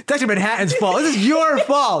so it's Dr. Manhattan's fault. This is your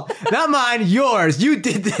fault, not mine, yours. You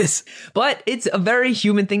did this. But it's a very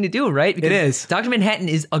human thing to do, right? Because it is. Dr. Manhattan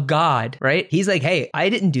is a god, right? He's like, hey, I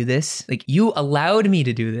didn't do this. Like, you allowed me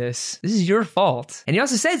to do this. This is your fault. And he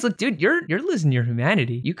also says, look, dude, you're losing your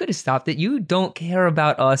humanity. You could have stopped it. You don't care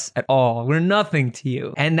about us at all. We're nothing to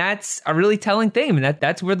you. And that's a really telling thing. I mean,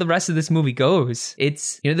 that's where the rest of this movie goes.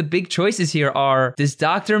 It's, the big choices here are, does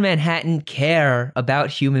Dr. Manhattan care about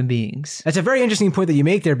human beings? That's a very interesting point that you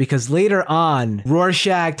make there, because later on,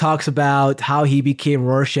 Rorschach talks about how he became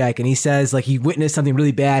Rorschach, and he says, like, he witnessed something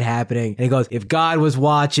really bad happening, and he goes, if God was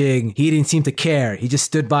watching, he didn't seem to care. He just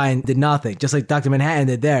stood by and did nothing, just like Dr. Manhattan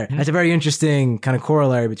did there. That's a very interesting kind of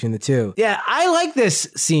corollary between the two. Yeah, I like this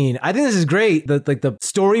scene. I think this is great. The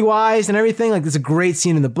story-wise and everything, like, this is a great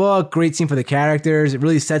scene in the book, great scene for the characters. It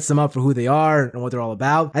really sets them up for who they are and what they're all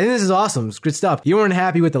about. I think this is awesome. It's good stuff. You weren't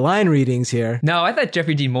happy with the line readings here. No, I thought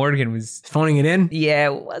Jeffrey Dean Morgan was phoning it in. Yeah,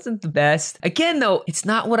 it wasn't the best. Again, though, it's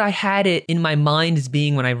not what I had it in my mind as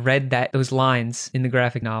being when I read those lines in the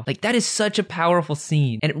graphic novel. Like, that is such a powerful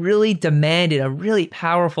scene, and it really demanded a really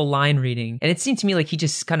powerful line reading. And it seemed to me like he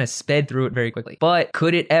just kind of sped through it very quickly. But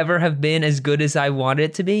could it ever have been as good as I wanted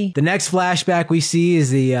it to be? The next flashback we see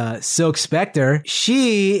is the Silk Spectre.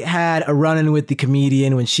 She had a run-in with the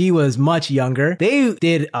comedian when she was much younger. They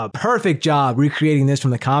did a perfect job recreating this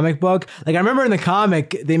from the comic book. Like, I remember in the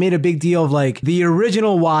comic, they made a big deal of, like, the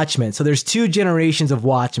original Watchmen. So there's two generations of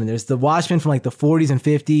Watchmen. There's the Watchmen from, like, the 40s and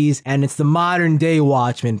 50s, and it's the modern day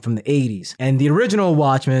Watchmen from the 80s. And the original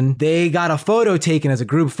Watchmen, they got a photo taken as a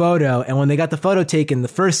group photo, and when they got the photo taken, the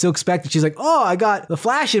first Silk Spectre, she's like, oh, I got the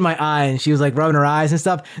flash in my eye, and she was, like, rubbing her eyes and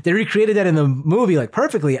stuff. They recreated that in the movie, like,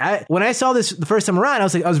 perfectly. When I saw this the first time around,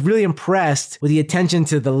 I was really impressed with the attention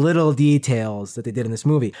to the little details that they did in this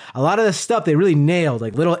movie. A lot of the stuff they really nailed,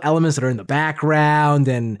 like little elements that are in the background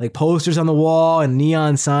and like posters on the wall and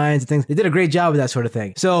neon signs and things. They did a great job with that sort of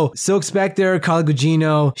thing. So Silk Spectre, Carla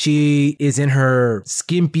Gugino, she is in her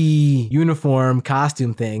skimpy uniform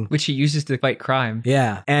costume thing, which she uses to fight crime.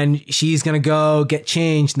 Yeah. And she's gonna go get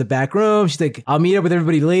changed in the back room. She's like, I'll meet up with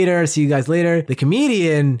everybody later. See you guys later. The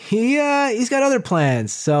comedian, he's got other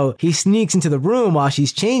plans. So he sneaks into the room while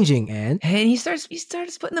she's changing, and he starts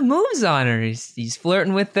putting the moves on her. He's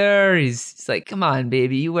flirting with her. He's like, come on,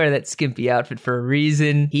 baby, you wear that skimpy outfit for a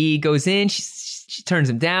reason. He goes in, she turns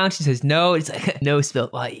him down. She says no. He's like, no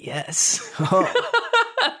spelled why, yes.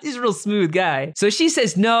 He's a real smooth guy. So she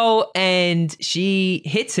says no, and she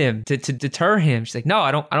hits him to deter him. She's like, no,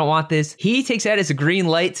 I don't want this. He takes that as a green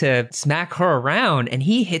light to smack her around, and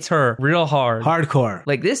he hits her real hard. Hardcore.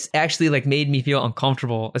 Like, this actually like made me feel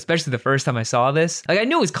uncomfortable, especially the first time I saw this. Like, I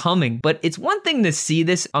knew it was coming, but it's one thing to see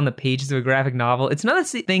this on the pages of a graphic novel. It's another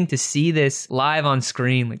thing to see this live on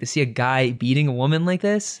screen, like to see a guy beating a woman like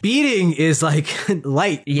this. Beating is like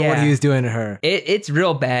light for what he was doing to her. It's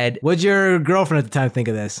real bad. What'd your girlfriend at the time think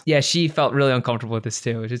of this? Yeah, she felt really uncomfortable with this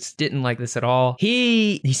too. Just didn't like this at all.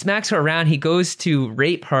 He smacks her around. He goes to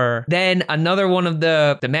rape her. Then another one of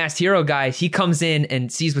the masked hero guys, he comes in and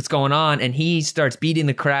sees what's going on, and he starts beating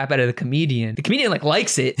the crap out of the comedian. The comedian like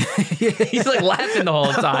likes it. He's like laughing the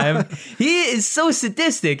whole time. He is so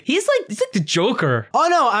sadistic. He's like the Joker. Oh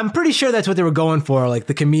no, I'm pretty sure that's what they were going for, like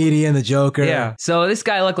the comedian, the Joker. Yeah. So this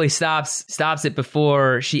guy luckily stops it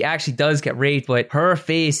before she actually does get raped, but her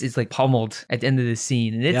face is like pummeled at the end of the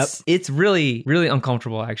scene. And it's really, really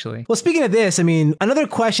uncomfortable, actually. Well, speaking of this, I mean, another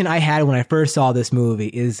question I had when I first saw this movie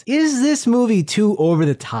is this movie too over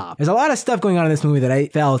the top? There's a lot of stuff going on in this movie that I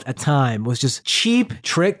felt at time was just cheap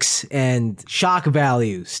tricks and shock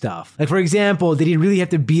value stuff. Like, for example, did he really have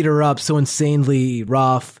to beat her up so insanely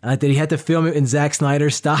rough? Did he have to film it in Zack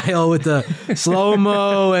Snyder style with the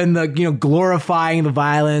slow-mo and the, glorifying the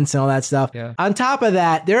violence and all that stuff? Yeah. On top of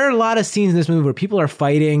that, there are a lot of scenes in this movie where people are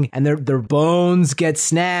fighting and their bones get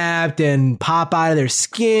snapped and pop out of their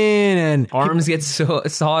skin, and arms get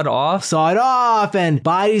sawed off, and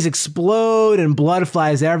bodies explode and blood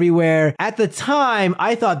flies everywhere. At the time,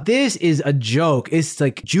 I thought this is a joke. It's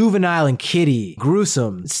like juvenile and kiddie,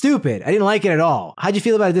 gruesome, stupid. I didn't like it at all. How'd you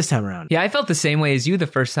feel about it this time around? Yeah, I felt the same way as you the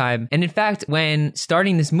first time. And in fact, when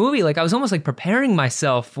starting this movie, like I was almost like preparing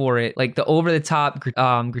myself for it, like the over-the-top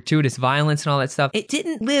gratuitous violence and all that stuff. It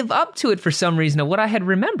didn't live up to it for some reason of what I had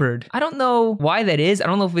remembered. I don't know why that is. I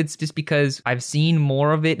don't know if it's just because I've seen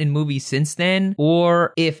more of it in movies since then,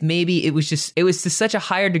 or if maybe it was to such a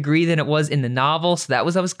higher degree than it was in the novel. So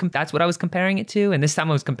that's what I was comparing it to. And this time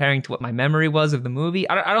I was comparing to what my memory was of the movie.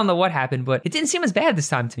 I don't know what happened, but it didn't seem as bad this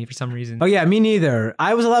time to me for some reason. Oh yeah, me neither.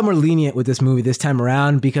 I was a lot more lenient with this movie this time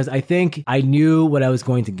around because I think I knew what I was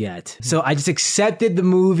going to get. So I just accepted the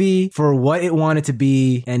movie for what it wanted to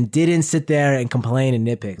be and didn't sit there and complain and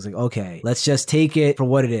nitpick. It's like, okay, let's just take it for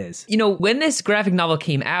what it is. You know, when this graphic novel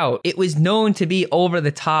came out, it was known to be over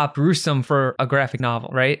the top gruesome for a graphic novel,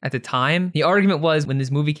 right? At the time, the argument was when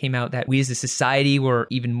this movie came out that we as a society were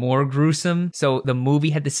even more gruesome. So the movie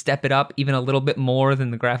had to step it up even a little bit more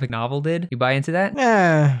than the graphic novel did. You buy into that?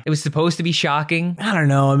 It was supposed to be shocking. I don't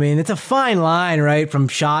know. I mean, it's a fine line, right? From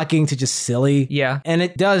shocking to just silly. Yeah. And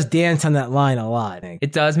it does dance on that line a lot, I think.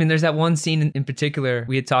 It does. I mean, there's that one scene in particular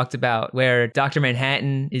we had talked about where Dr.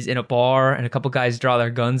 Manhattan is in a bar and a couple guys draw their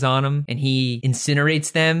guns on him and he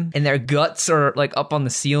incinerates them and their guts are like up on the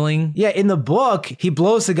ceiling. Yeah, in the book, he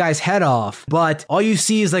blows the guy's head off, but all you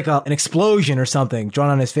see is like an explosion or something drawn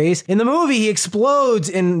on his face. In the movie, he explodes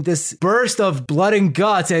in this burst of blood and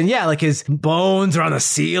guts, and yeah, like his bones are on the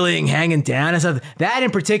ceiling hanging down and stuff. That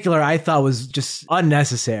in particular, I thought was just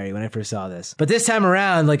unnecessary when I first saw this. But this time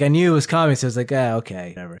around, like I knew it was coming, so I was like, okay,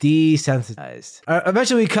 whatever. Desensitized.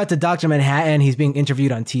 Eventually, we cut to Dr. Manhattan. He's being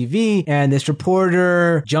interviewed on TV, and this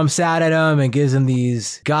reporter jumps out at him and gives him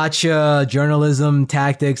these gotcha journalism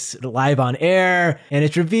tactics live on air. And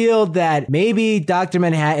it's revealed that maybe Dr.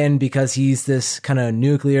 Manhattan, because he's this kind of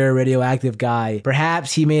nuclear radioactive guy,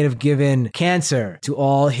 perhaps he may have given cancer to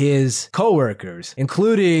all his coworkers,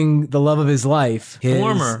 including the love of his life.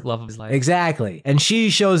 Former love of his life. Exactly. And she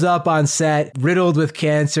shows up on set riddled with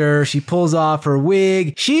cancer. She pulls off her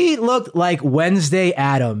wig. She looked like Wednesday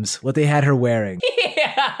Addams, what they had her wearing.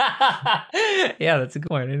 Yeah, that's a good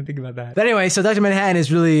point. I didn't think about that. But anyway, so Dr. Manhattan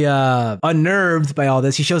is really unnerved by all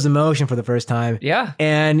this. He shows emotion for the first time. Yeah.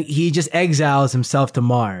 And he just exiles himself to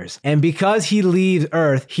Mars. And because he leaves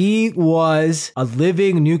Earth, he was a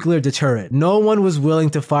living nuclear deterrent. No one was willing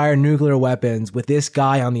to fire nuclear weapons with this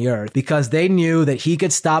guy on the Earth because they knew that he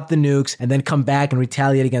could stop the nukes and then come back and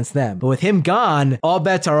retaliate against them. But with him gone, all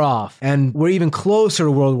bets are off. And we're even closer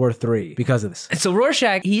to World War III because of this. So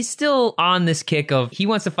Rorschach, he's still on this kick of he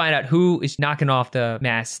wants to find out who is knocking off the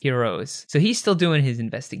masked heroes. So he's still doing his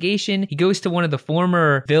investigation. He goes to one of the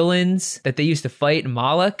former villains that they used to fight,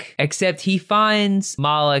 Moloch, except he finds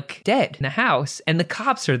Moloch dead in the house and the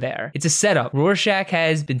cops are there. It's a setup. Rorschach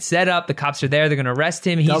has been set up. The cops are there. They're going to arrest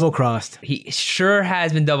him. Double-crossed. He sure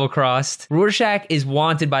has been double-crossed. Rorschach is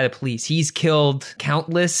wanted by the police. He's killed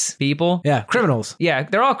countless people. Yeah, criminals. Yeah,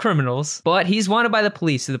 they're all criminals, but he's wanted by the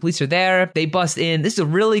police. So the police are there. They bust in. This is a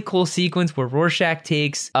really cool sequence where Rorschach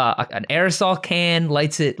takes an aerosol can,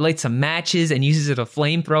 lights some matches, and uses it as a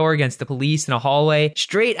flamethrower against the police in a hallway.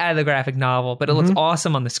 Straight out of the graphic novel, but it looks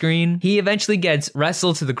awesome on the screen. He eventually gets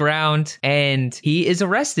wrestled to the ground, and he is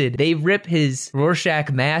arrested. They rip his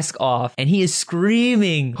Rorschach mask off, and he is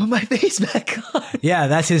screaming, "Put my face back on." Yeah,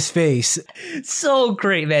 that's his face. So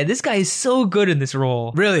great, man. This guy is so good in this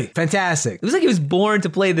role. Really, fantastic. It was like he was born to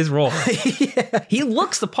play this role. Yeah. He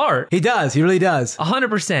looks the part. He does. He really does.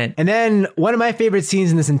 100%. And then one of my favorite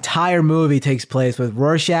scenes in this entire movie takes place with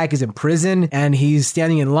Rorschach is in prison and he's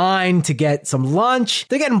standing in line to get some lunch.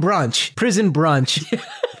 They're getting brunch, prison brunch.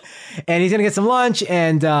 And he's gonna get some lunch,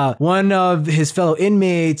 and one of his fellow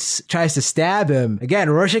inmates tries to stab him. Again,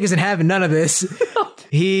 Rorschach isn't having none of this.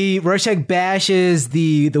 Rorschach bashes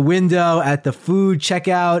the window at the food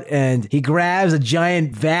checkout, and he grabs a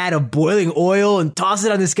giant vat of boiling oil and tosses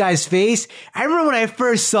it on this guy's face. I remember when I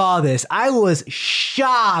first saw this, I was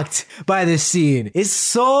shocked by this scene. It's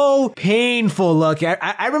so painful. Look,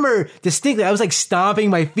 I remember distinctly, I was like stomping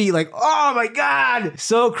my feet, like, oh my God,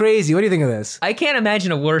 so crazy. What do you think of this? I can't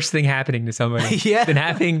imagine a worse thing happening to somebody Yeah. than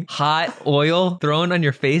having hot oil thrown on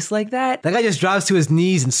your face like that. That guy just drops to his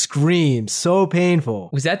knees and screams. So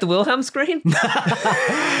painful. Was that the Wilhelm scream?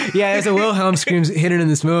 Yeah, there's a Wilhelm scream hidden in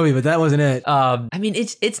this movie, but that wasn't it. I mean,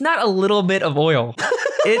 it's not a little bit of oil.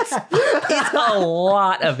 It's a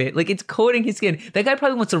lot of it. Like, it's coating his skin. That guy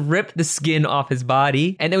probably wants to rip the skin off his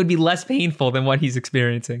body, and it would be less painful than what he's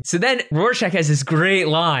experiencing. So then Rorschach has this great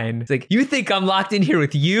line. It's like, you think I'm locked in here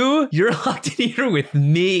with you? You're locked in here with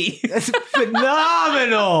me. That's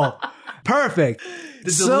phenomenal. Perfect.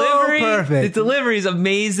 The delivery is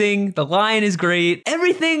amazing. The line is great.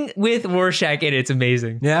 Everything with Rorschach in it's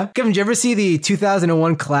amazing. Yeah. Kevin, did you ever see the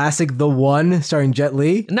 2001 classic The One starring Jet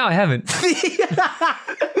Li? No, I haven't.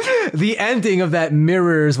 The ending of that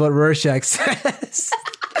mirrors what Rorschach says.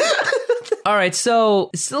 All right, so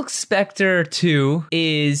Silk Spectre 2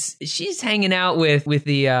 she's hanging out with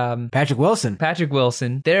the Patrick Wilson. Patrick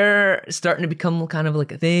Wilson. They're starting to become kind of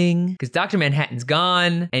like a thing because Dr. Manhattan's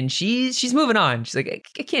gone and she's moving on. She's like,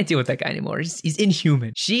 I can't deal with that guy anymore. He's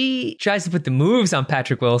inhuman. She tries to put the moves on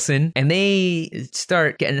Patrick Wilson and they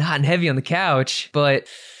start getting hot and heavy on the couch, but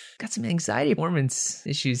got some anxiety performance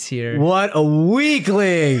issues here. What a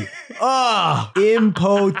weakling. Oh,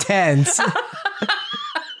 impotence.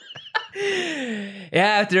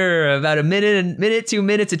 Yeah, after about a minute, 2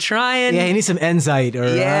 minutes of trying. Yeah, he needs some Enzyte or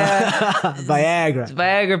Viagra.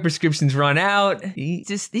 Viagra prescriptions run out.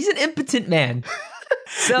 He's an impotent man.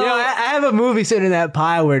 So I have a movie sitting in that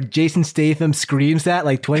pile where Jason Statham screams that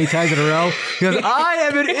like 20 times in a row. He goes, I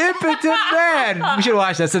am an impotent man. We should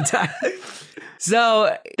watch that sometime.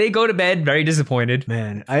 So they go to bed very disappointed.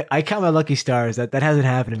 Man, I count my lucky stars. That hasn't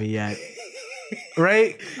happened to me yet.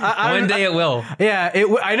 Right? One day it will. Yeah,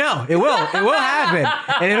 I know. It will. It will happen.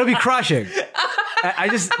 And it'll be crushing. I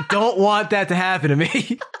just don't want that to happen to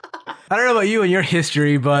me. I don't know about you and your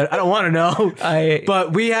history, but I don't want to know.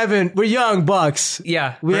 But we're young bucks.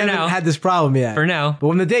 Yeah, we haven't had this problem yet. For now. But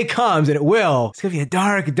when the day comes, and it will, it's going to be a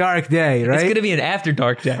dark, dark day, right? It's going to be an after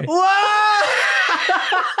dark day. What?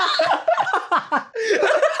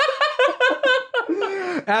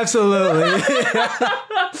 Absolutely.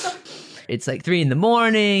 It's like 3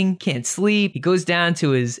 a.m, can't sleep. He goes down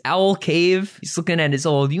to his owl cave. He's looking at his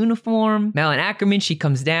old uniform. Malin Ackerman, she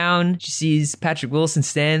comes down. She sees Patrick Wilson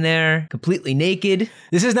standing there, completely naked.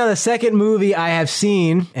 This is now the second movie I have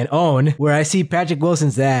seen and own where I see Patrick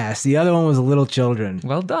Wilson's ass. The other one was Little Children.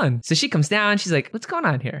 Well done. So she comes down. She's like, what's going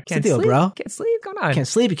on here? What's the deal, bro? Can't sleep? What's going on? Can't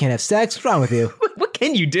sleep. You can't have sex. What's wrong with you? What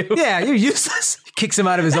can you do? Yeah, you're useless. Kicks him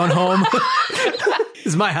out of his own home.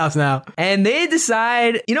 This is my house now. And they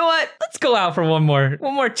decide, you know what? Let's go out for one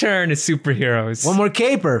more turn as superheroes. One more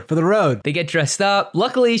caper for the road. They get dressed up.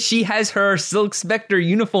 Luckily, she has her Silk Spectre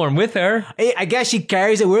uniform with her. I guess she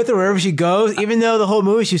carries it with her wherever she goes, even though the whole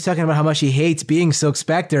movie she's talking about how much she hates being Silk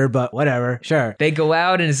Spectre, but whatever. Sure. They go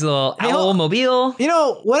out in his little owl-mobile. You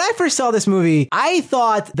know, when I first saw this movie, I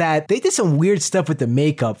thought that they did some weird stuff with the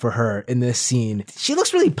makeup for her in this scene. She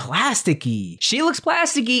looks really plasticky. She looks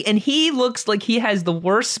plasticky, and he looks like he has the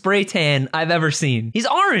worst spray tan I've ever seen. He's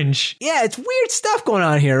orange. Yeah, it's weird stuff going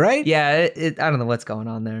on here, right? Yeah, I don't know what's going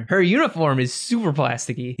on there. Her uniform is super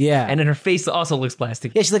plasticky. Yeah. And then her face also looks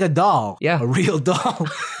plasticky. Yeah, she's like a doll. Yeah. A real doll.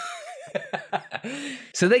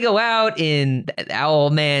 So they go out in the Owl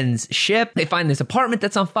Man's ship. They find this apartment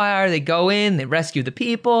that's on fire. They go in. They rescue the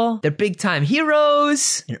people. They're big time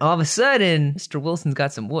heroes. And all of a sudden, Mr. Wilson's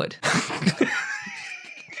got some wood.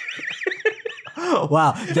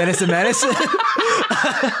 Wow. Dennis the Menace?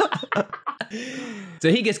 So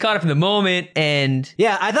he gets caught up in the moment, and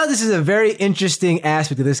yeah, I thought this is a very interesting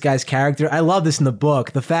aspect of this guy's character. I love this in the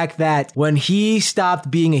book. The fact that when he stopped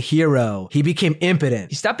being a hero, he became impotent.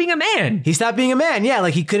 he stopped being a man. He stopped being a man. Yeah,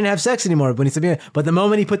 like he couldn't have sex anymore. But the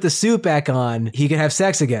moment he put the suit back on, he could have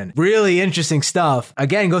sex again. Really interesting stuff.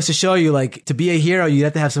 Again, goes to show you, like, to be a hero, you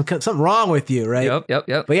have to have something wrong with you, right?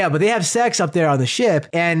 Yep. But they have sex up there on the ship,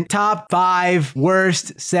 and top 5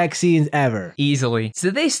 worst sex scenes ever. Easily. So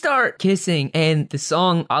they start kissing, and the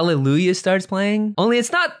song Hallelujah starts playing. Only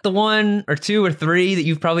it's not the 1 or 2 or 3 that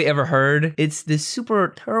you've probably ever heard. It's this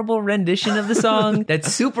super terrible rendition of the song that's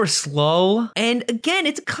super slow. And again,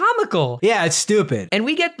 it's comical. Yeah, it's stupid. And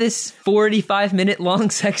we get this 45-minute long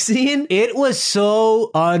sex scene. It was so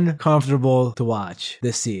uncomfortable to watch,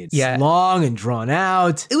 this scene. Yeah. It's long and drawn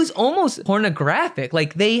out. It was almost pornographic.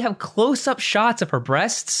 Like, they have close-up shots of her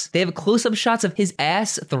breasts. They have close-up shots of his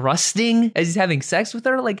ass thrusting as he's having sex with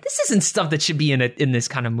her. Like, this isn't stuff that should be in this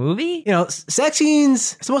kind of movie. You know, sex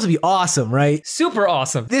scenes are supposed to be awesome, right? Super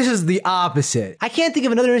awesome. This is the opposite. I can't think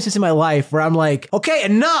of another instance in my life where I'm like, okay,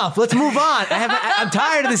 enough. Let's move on. I'm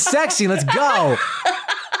tired of this sex scene. Let's go.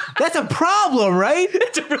 That's a problem, right?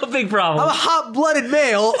 It's a real big problem. I'm a hot-blooded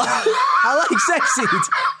male. I like sex scenes.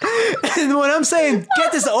 And when I'm saying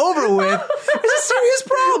get this over with, it's a serious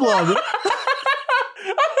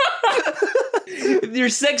problem. Your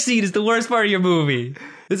sex scene is the worst part of your movie.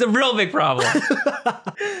 It's a real big problem.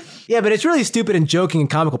 Yeah, but it's really stupid and joking and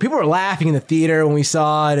comical. People were laughing in the theater when we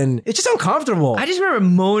saw it, and it's just uncomfortable. I just remember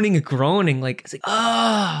moaning and groaning, like, it's like,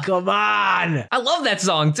 oh, come on. I love that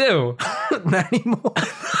song too. Not anymore.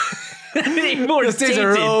 Anymore. Those days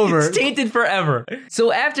are over. It's tainted forever.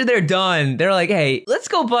 So after they're done, they're like, hey, let's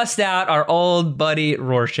go bust out our old buddy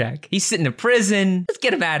Rorschach. He's sitting in prison. Let's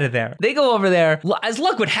get him out of there. They go over there. As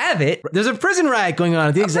luck would have it, there's a prison riot going on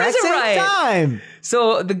at the exact same time.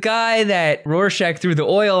 So the guy that Rorschach threw the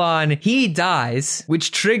oil on, he dies,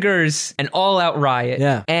 which triggers an all-out riot.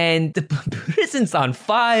 Yeah. And the prison's on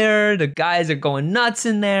fire. The guys are going nuts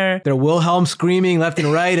in there. They're Wilhelm screaming left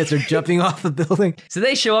and right as they're jumping off the building. So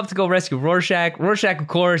they show up to go rescue Rorschach. Rorschach, of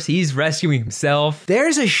course, he's rescuing himself.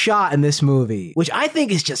 There's a shot in this movie, which I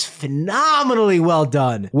think is just phenomenally well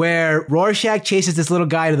done, where Rorschach chases this little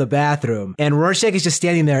guy to the bathroom, and Rorschach is just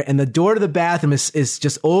standing there, and the door to the bathroom is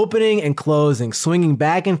just opening and closing, swinging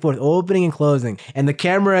back and forth, opening and closing, and the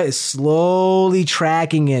camera is slowly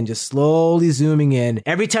tracking in, just slowly zooming in.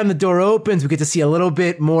 Every time the door opens, we get to see a little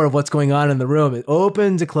bit more of what's going on in the room. It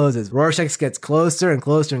opens, it closes. Rorschach gets closer and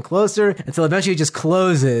closer and closer until eventually it just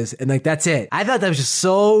closes, and like that's it. I thought that was just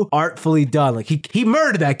so artfully done. Like he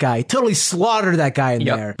murdered that guy, he totally slaughtered that guy in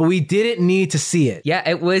there, but we didn't need to see it. Yeah,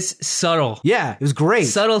 it was subtle. Yeah, it was great.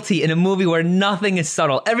 Subtlety in a movie where nothing is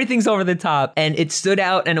subtle. Everything's over the top, and it stood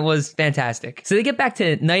out, and it was fantastic. So they get back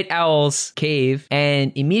to Night Owl's cave,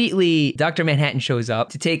 and immediately Dr. Manhattan shows up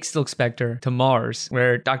to take Silk Spectre to Mars,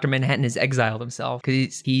 where Dr. Manhattan has exiled himself,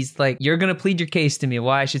 because he's like, you're gonna plead your case to me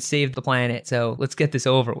why I should save the planet, so let's get this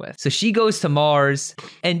over with. So she goes to Mars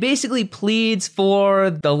and basically pleads for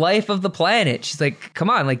the life of the planet. She's like, come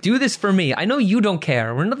on, like, do this for me. I know you don't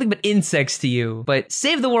care. We're nothing but insects to you, but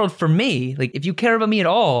save the world for me. Like, if you care about me at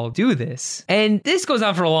all, do this. And this goes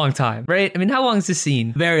on for a long time, right? I mean, how long is this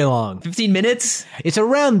scene? Very long. 15 minutes? It's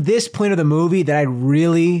around this point of the movie that I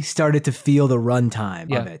really started to feel the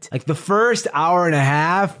runtime of it. Like the first hour and a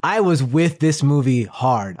half, I was with this movie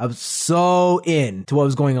hard. I was so into what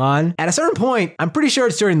was going on. At a certain point, I'm pretty sure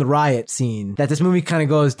it's during the riot scene that this movie kind of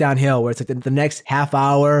goes downhill, where it's like the next half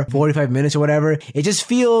hour, 45 minutes or whatever. It just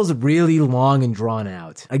feels really long and drawn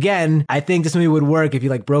out. Again, I think this movie would work if you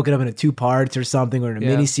like broke it up into 2 parts or something, or in a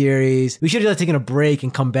mini series. We should have taken a break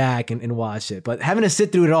and come back and watch it. But having to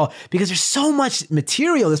sit through it all, because there's so much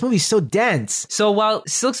material. This movie's so dense. So while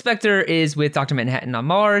Silk Spectre is with Dr. Manhattan on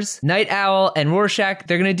Mars, Night Owl and Rorschach,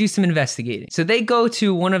 they're going to do some investigating. So they go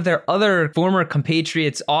to one of their other former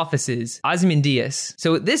compatriots' offices, Ozymandias.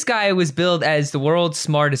 So this guy was billed as the world's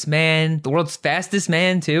smartest man, the world's fastest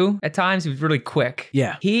man too. At times, he was really quick.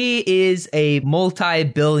 Yeah. He is a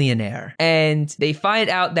multi-billionaire. And they find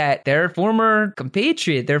out that their former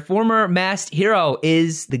compatriot, their former masked hero,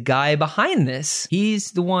 is the guy behind this.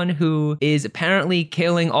 He's the one who is apparently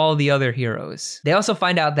killing all the other heroes. They also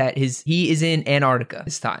find out that he is in Antarctica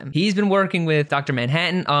this time. He's been working with Dr.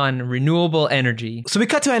 Manhattan on renewable energy. So we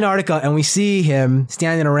cut to Antarctica and we see him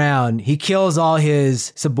standing around. He kills all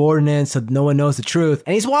his subordinates so no one knows the truth.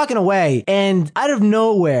 And he's walking away. And out of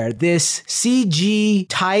nowhere, this CG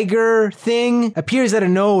tiger thing appears out of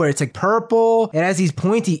nowhere. It's like purple. It has these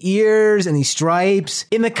pointy ears and these stripes.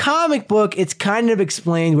 In the comic book, it's kind of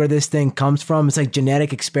explained where this thing comes from. It's like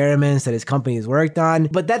genetic experiments that his company has worked on.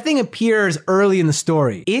 But that thing appears early in the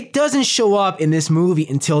story. It doesn't show up in this movie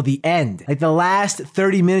until the end, like the last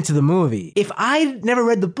 30 minutes of the movie. If I'd never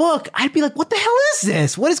read the book, I'd be like, what the hell is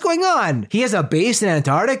this? What is going on? He has a base in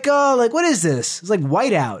Antarctica? Like, what is this? It's like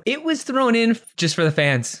Whiteout. It was thrown in just for the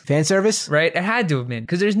fans. Fan service? Right? It had to have been,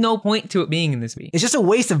 because there's no point to it being in this movie. It's just a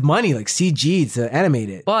waste of money, like CG to animate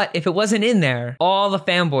it. But if it wasn't in there, all the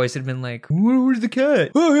fanboys would have been like, where's the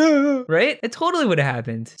cat? Oh, yeah. Right? It totally would have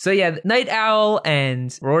happened. So yeah, Night Owl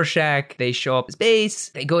and Rorschach, they show up at his base.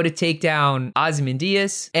 They go to take down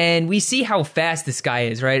Ozymandias. And we see how fast this guy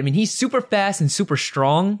is, right? I mean, he's super fast and super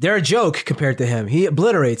strong. They're a joke compared to him. He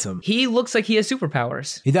obliterates them. He looks like he has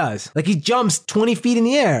superpowers. He does. Like he jumps 20 feet in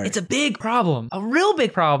the air. It's a big problem. A real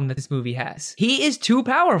big problem that this movie has. He is too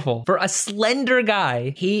powerful. For a slender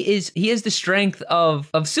guy, he has the strength of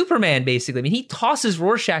Superman, basically. I mean, he tosses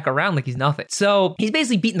Rorschach around like he's nothing. So he's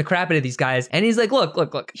basically beating the crap out of these guys. And he's like,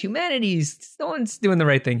 look, humanity's, no one's doing the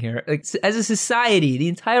right thing here. Like, as a society, the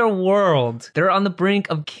entire world, they're on the brink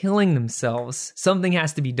of killing themselves. Something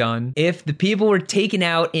has to be done. If the people were taken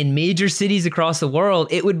out in major cities across the world,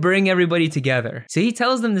 it would bring everybody together. So he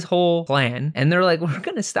tells them this whole plan, and they're like, we're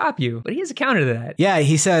gonna stop you. But he has a counter to that. Yeah,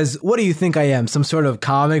 he says, what do you think I am? Some sort of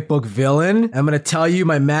comic book villain? I'm gonna tell you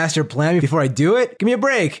my master plan before I do it? Give me a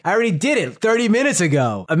break. I already did it 30 minutes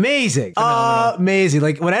ago. Amazing. Amazing.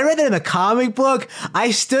 Like, when I read that in the comic book,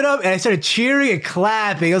 I stood up and I started cheering and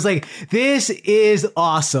clapping. I was like, this is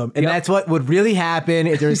awesome. And that's what would really happen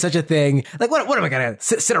if there was such a thing. Like, what am I gonna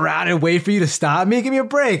sit around around and wait for you to stop me? Give me a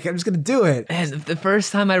break. I'm just going to do it. Man, the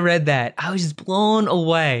first time I read that, I was just blown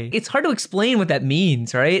away. It's hard to explain what that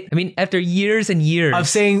means, right? I mean, after years and years I've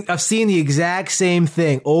seen the exact same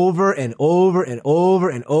thing over and over and over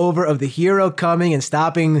and over of the hero coming and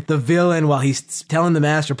stopping the villain while he's telling the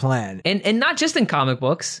master plan. and not just in comic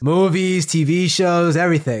books. Movies, TV shows,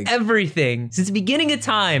 everything. Everything. Since the beginning of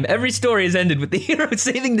time, every story has ended with the hero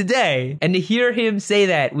saving the day. And to hear him say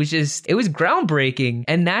that was just, it was groundbreaking.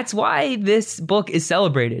 And that's why this book is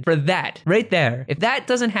celebrated for that right there. If that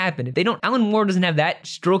doesn't happen, if Alan Moore doesn't have that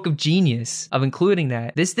stroke of genius of including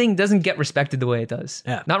that, this thing doesn't get respected the way it does.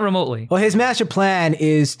 Yeah. Not remotely. Well, his master plan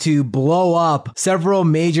is to blow up several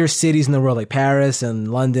major cities in the world, like Paris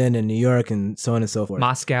and London and New York and so on and so forth.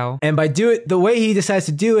 Moscow. And the way he decides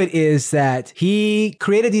to do it is that he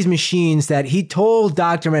created these machines that he told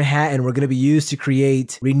Dr. Manhattan were going to be used to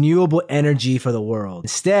create renewable energy for the world.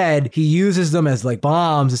 Instead, he uses them as like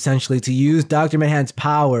bombs, essentially, to use Dr. Manhattan's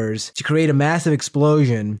powers to create a massive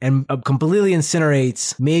explosion and completely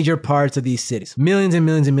incinerates major parts of these cities. Millions and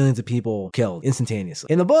millions and millions of people killed instantaneously.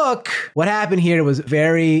 In the book, what happened here was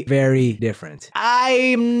very, very different.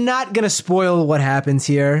 I'm not going to spoil what happens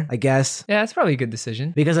here, I guess. Yeah, that's probably a good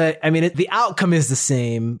decision. Because I mean, the outcome is the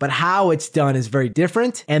same, but how it's done is very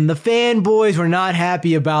different. And the fanboys were not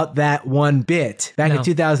happy about that one bit back in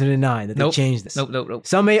 2009 that they changed this. Nope.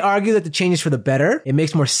 Some may argue that the change is for the better. It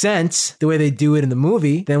makes more sense the way they do it in the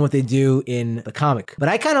movie than what they do in the comic. But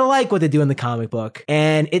I kind of like what they do in the comic book.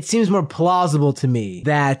 And it seems more plausible to me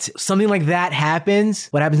that something like that happens,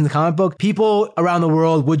 what happens in the comic book, people around the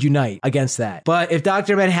world would unite against that. But if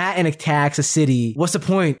Dr. Manhattan attacks a city, what's the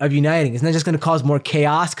point of uniting? Isn't that just going to cause more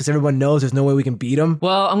chaos because everyone knows there's no way we can beat him?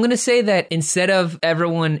 Well, I'm going to say that instead of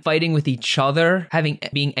everyone fighting with each other,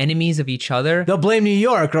 being enemies of each other, They'll blame New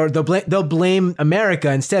York or they'll blame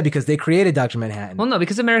America instead because they created Dr. Manhattan. well, no,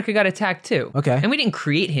 because America got attacked too. Okay. And we didn't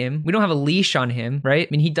create him. We don't have a leash on him, right?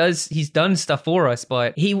 I mean, he's done stuff for us,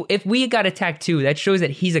 but if we got attacked too, that shows that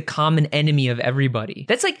he's a common enemy of everybody.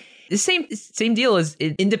 That's like the same deal as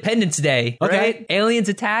Independence Day, Okay. right? Aliens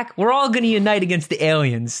attack. We're all going to unite against the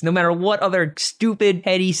aliens, no matter what other stupid,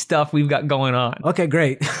 petty stuff we've got going on. Okay,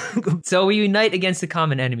 great. So we unite against the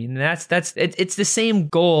common enemy, and it's the same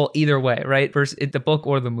goal either way, right? Versus the book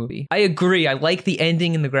or the movie. I agree. I like the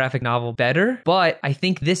ending in the graphic novel better, but I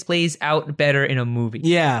think this plays out better in a movie.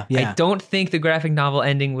 Yeah. I don't think the graphic novel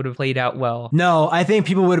ending would have played out well. No, I think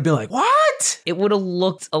people would have been like, what? It would have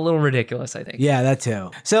looked a little ridiculous, I think. Yeah, that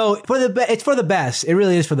too. So it's for the best. It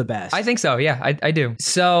really is for the best. I think so, yeah, I do.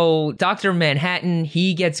 So Dr. Manhattan,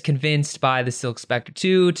 he gets convinced by the Silk Spectre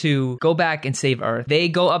 2 to go back and save Earth. They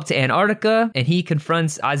go up to Antarctica, and he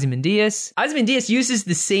confronts Ozymandias. Ozymandias uses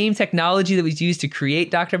the same technology that was used to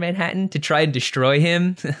create Dr. Manhattan to try and destroy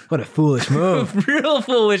him. What a foolish move. Real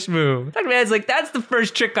foolish move. Dr. Manhattan's like, that's the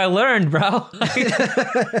first trick I learned, bro.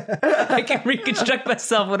 I can reconstruct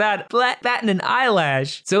myself without batting an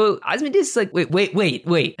eyelash. So Ozymandias is like,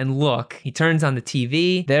 wait. And look, he turns on the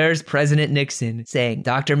TV. There's President Nixon saying,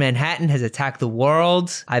 Dr. Manhattan has attacked the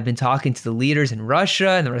world. I've been talking to the leaders in Russia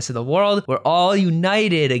and the rest of the world. We're all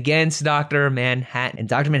united against Dr. Manhattan. And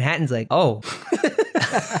Dr. Manhattan's like, oh.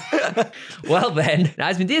 Well then,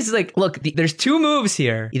 Ozymandias is like, look, there's two moves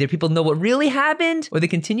here. Either people know what really happened, or they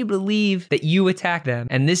continue to believe that you attacked them.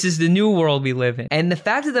 And this is the new world we live in. And the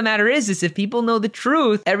fact of the matter is if people know the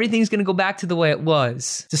truth, everything's going to go back to the way it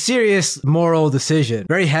was. It's a serious moral decision.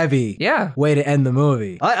 Very heavy way to end the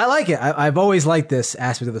movie. I like it. I've always liked this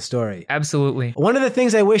aspect of the story. Absolutely. One of the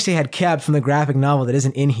things I wish they had kept from the graphic novel that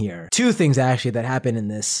isn't in here, two things actually that happen in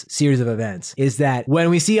this series of events, is that when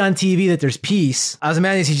we see on TV that there's peace,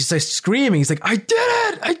 Ozymandias, he's just like screaming. He's like, I did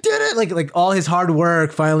it! Like all his hard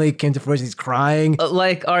work finally came to fruition. He's crying.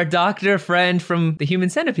 Like our doctor friend from the Human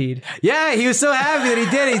Centipede. Yeah, he was so happy that he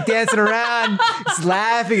did it. He's dancing around, he's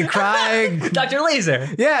laughing and crying. Dr. Laser.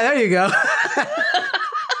 Yeah, there you go.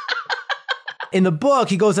 In the book,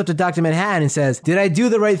 he goes up to Dr. Manhattan and says, did I do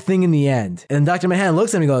the right thing in the end? And Dr. Manhattan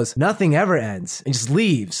looks at him and goes, nothing ever ends. And just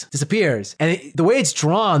leaves, disappears. And the way it's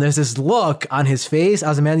drawn, there's this look on his face,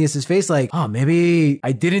 Ozymandias' face, like, oh, maybe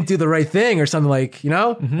I didn't do the right thing or something like,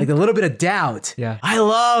 like a little bit of doubt. Yeah. I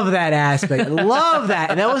love that aspect. I love that.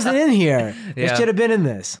 And that wasn't in here. It should have been in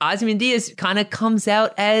this. Ozymandias kind of comes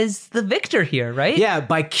out as the victor here, right? Yeah,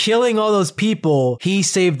 by killing all those people, he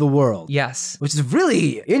saved the world. Yes. Which is a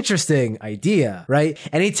really interesting idea. Right?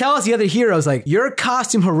 And he tells the other heroes, like, your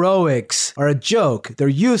costume heroics are a joke. They're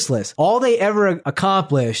useless. All they ever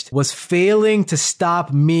accomplished was failing to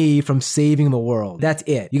stop me from saving the world. That's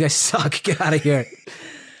it. You guys suck. Get out of here.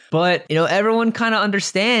 But, everyone kind of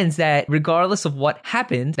understands that regardless of what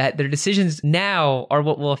happened, that their decisions now are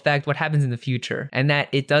what will affect what happens in the future. And that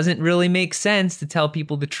it doesn't really make sense to tell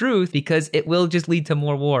people the truth because it will just lead to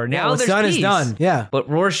more war. Now what's there's done peace. is done. Yeah. But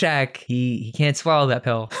Rorschach, he can't swallow that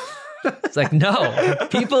pill. It's like, no,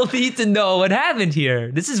 people need to know what happened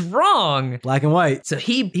here. This is wrong. Black and white. So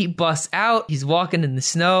he busts out, he's walking in the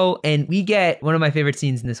snow, and we get one of my favorite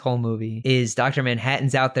scenes in this whole movie is Dr.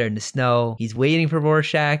 Manhattan's out there in the snow. He's waiting for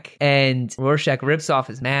Rorschach, and Rorschach rips off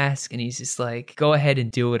his mask, and he's just like, go ahead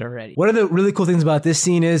and do it already. One of the really cool things about this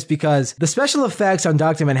scene is because the special effects on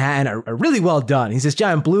Dr. Manhattan are really well done. He's this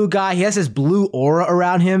giant blue guy. He has this blue aura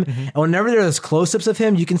around him. And whenever there's close-ups of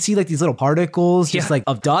him, you can see like these little particles just like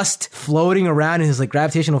of dust floating around in his like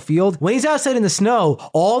gravitational field. When he's outside in the snow,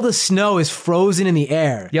 all the snow is frozen in the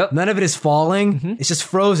air. Yep. None of it is falling. It's just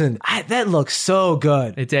frozen. That looks so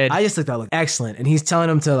good. It did. I just think that looked excellent. And he's telling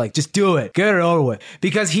him to like, just do it. Get it over with.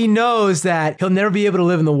 Because he knows that he'll never be able to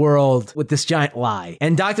live in the world with this giant lie.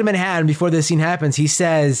 And Dr. Manhattan, before this scene happens, he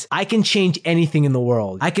says, I can change anything in the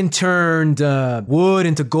world. I can turn wood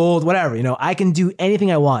into gold, whatever. I can do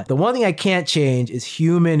anything I want. The one thing I can't change is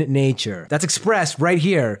human nature. That's expressed right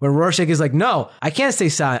here where Rorschach is like, no, I can't stay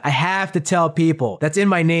silent. I have to tell people. That's in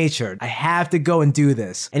my nature. I have to go and do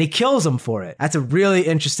this. And he kills him for it. That's a really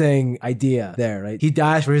interesting idea there, right? He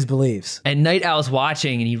dies for his beliefs. And Night Owl's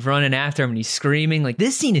watching and he's running after him and he's screaming. Like,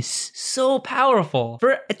 this scene is so powerful.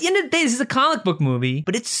 At the end of the day, this is a comic book movie,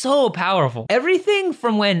 but it's so powerful. Everything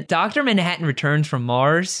from when Dr. Manhattan returns from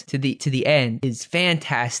Mars to the end is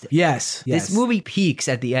fantastic. Yes. This movie peaks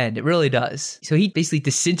at the end. It really does. So he basically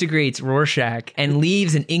disintegrates Rorschach and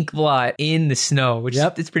leaves an ink blot in the snow, which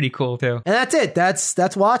it's pretty cool too. And that's it.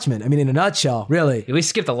 That's Watchmen. I mean, in a nutshell, really. We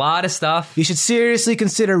skipped a lot of stuff. You should seriously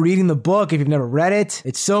consider reading the book if you've never read it.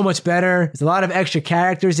 It's so much better. There's a lot of extra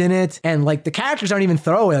characters in it. And like the characters aren't even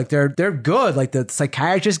throwaway. Like they're good. Like the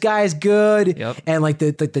psychiatrist guy is good. Yep. And like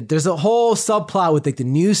there's a whole subplot with like the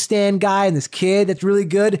newsstand guy and this kid that's really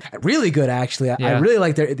good. Really good, actually. I really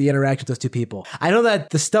like the interaction with those two people. I know that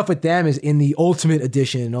the stuff with them is in the Ultimate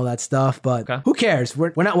Edition and all that stuff, but who cares?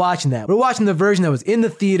 We're not watching that. We're watching the version that was in the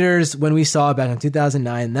theaters when we saw it back in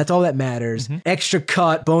 2009. And that's all that matters. Extra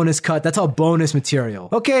cut, bonus cut. That's all bonus material.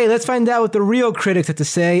 Okay, let's find out what the real critics have to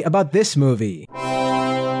say about this movie.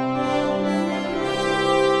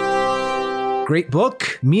 Great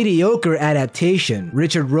book, mediocre adaptation.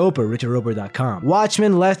 Richard Roper, richardroper.com.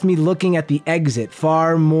 Watchmen left me looking at the exit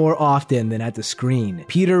far more often than at the screen.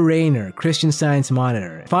 Peter Rayner, Christian Science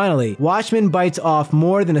Monitor. Finally, Watchmen bites off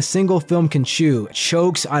more than a single film can chew,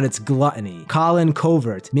 chokes on its gluttony. Colin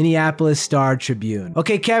Covert, Minneapolis Star-Tribune.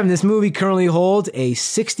 Okay, Kevin, this movie currently holds a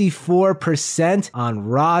 64% on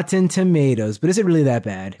Rotten Tomatoes, but is it really that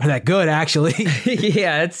bad? Or that good, actually?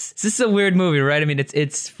 Yeah, this is a weird movie, right? I mean,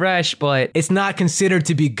 it's fresh, but it's not considered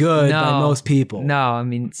to be good by most people. No, I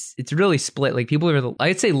mean, it's really split. Like, people are,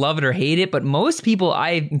 I'd say love it or hate it, but most people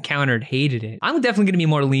I've encountered hated it. I'm definitely going to be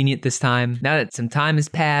more lenient this time. Now that some time has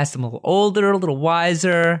passed, I'm a little older, a little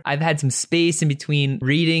wiser. I've had some space in between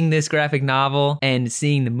reading this graphic novel and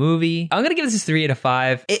seeing the movie. I'm going to give this a 3 out of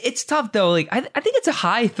 5. It's tough, though. Like, I think it's a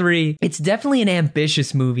high 3. It's definitely an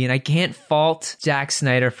ambitious movie, and I can't fault Zack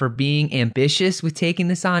Snyder for being ambitious with taking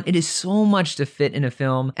this on. It is so much to fit in a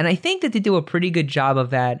film, and I think that they do a pretty good job of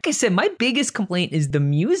that. Like I said, my biggest complaint is the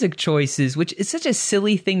music choices, which is such a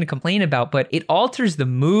silly thing to complain about, but it alters the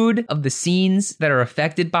mood of the scenes that are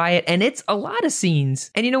affected by it, and it's a lot of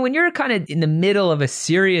scenes. And you know, when you're kind of in the middle of a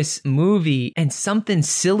serious movie and something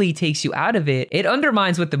silly takes you out of it, it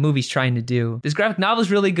undermines what the movie's trying to do. This graphic novel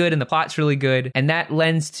is really good and the plot's really good, and that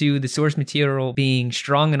lends to the source material being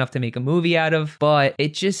strong enough to make a movie out of, but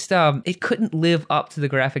it just, it couldn't live up to the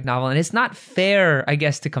graphic novel, and it's not fair, I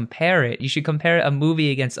guess, to compare it. You should compare a movie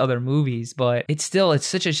against other movies, but it's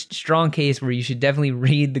such a strong case where you should definitely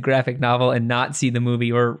read the graphic novel and not see the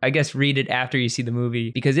movie, or I guess read it after you see the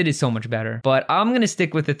movie, because it is so much better. But I'm going to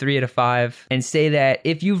stick with the 3 out of 5 and say that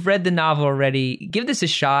if you've read the novel already, give this a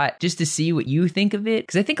shot just to see what you think of it,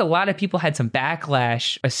 because I think a lot of people had some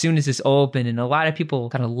backlash as soon as this opened, and a lot of people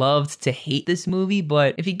kind of loved to hate this movie,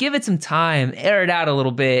 but if you give it some time, air it out a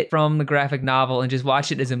little bit from the graphic novel and just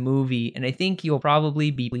watch it as a movie, and I think you'll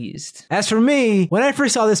probably be pleased. As for me, when I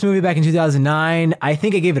first saw this movie back in 2009, I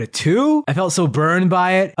think I gave it a 2. I felt so burned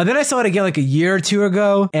by it. And then I saw it again like a year or 2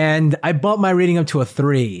 ago, and I bumped my rating up to a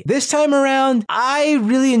 3. This time around, I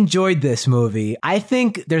really enjoyed this movie. I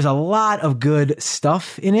think there's a lot of good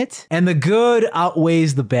stuff in it, and the good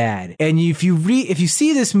outweighs the bad. And if you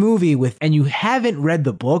see this movie and you haven't read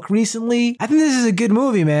the book recently, I think this is a good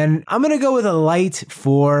movie, man. I'm gonna go with a light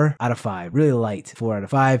 4 out of 5. Really light 4 out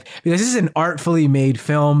of 5, because this is an artfully made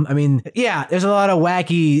film. I mean, yeah, there's a lot of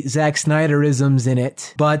wacky Zack Snyderisms in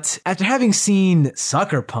it, but after having seen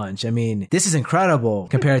Sucker Punch, I mean, this is incredible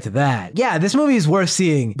compared to that. Yeah, this movie is worth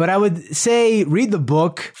seeing, but I would say read the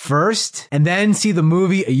book first and then see the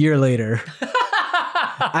movie a year later.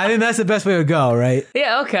 I think that's the best way to go, right?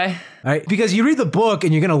 Yeah, okay. All right, because you read the book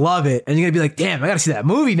and you're gonna love it, and you're gonna be like, damn, I gotta see that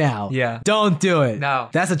movie now. Yeah. Don't do it. No.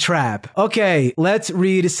 That's a trap. Okay, let's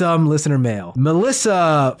read some listener mail.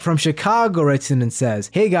 Melissa from Chicago writes in and says,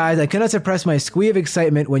 hey guys, I cannot suppress my squeal of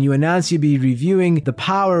excitement when you announced you'd be reviewing the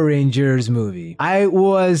Power Rangers movie. I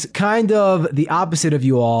was kind of the opposite of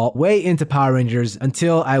you all, way into Power Rangers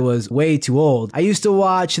until I was way too old. I used to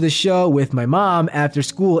watch the show with my mom after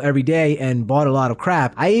school every day and bought a lot of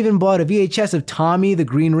crap. I even bought a VHS of Tommy the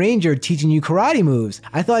Green Ranger teaching you karate moves.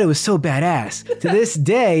 I thought it was so badass. To this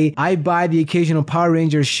day, I buy the occasional Power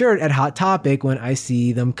Rangers shirt at Hot Topic when I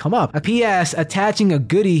see them come up. A PS, attaching a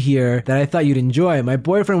goodie here that I thought you'd enjoy. My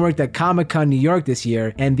boyfriend worked at Comic-Con New York this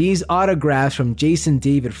year, and these autographs from Jason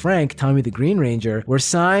David Frank, Tommy the Green Ranger, were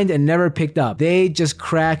signed and never picked up. They just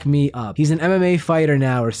crack me up. He's an MMA fighter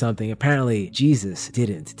now or something. Apparently, Jesus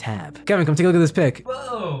didn't tab. Kevin, come take a look at this pic.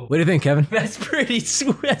 Whoa. What do you think, Kevin? That's pretty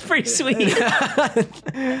sweet. That's pretty sweet.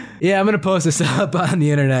 Yeah, I'm gonna post this up on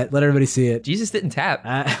the internet. Let everybody see it. Jesus didn't tap.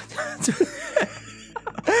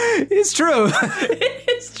 It's true.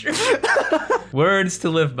 It's true. Words to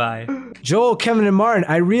live by. Joel, Kevin, and Martin,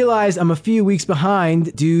 I realize I'm a few weeks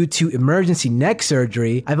behind due to emergency neck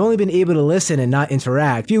surgery. I've only been able to listen and not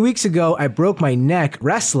interact. A few weeks ago, I broke my neck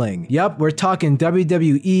wrestling. Yup, we're talking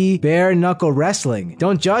WWE bare knuckle wrestling.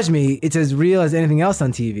 Don't judge me, it's as real as anything else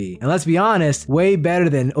on TV. And let's be honest, way better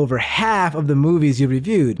than over half of the movies you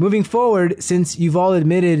reviewed. Moving forward, since you've all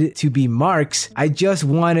admitted to be marks, I just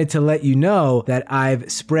wanted to let you know that I've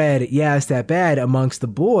spread Yeah, It's That Bad amongst the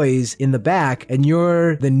boys in the back, and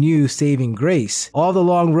you're the new saving grace. All the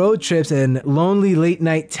long road trips and lonely late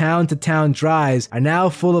night town to town drives are now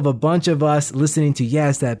full of a bunch of us listening to Yeah,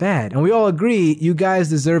 It's That Bad. And we all agree you guys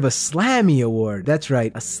deserve a Slammy award. That's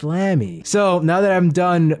right, a Slammy. So now that I'm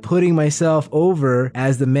done putting myself over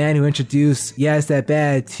as the man who introduced Yeah, It's That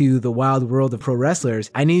Bad to the wild world of pro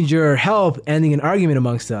wrestlers, I need your help ending an argument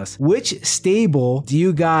amongst us. Which stable do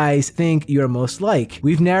you guys think you're most like?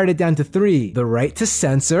 We've narrowed it down to 3. The Right to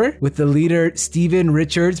Censor, with the leader Steven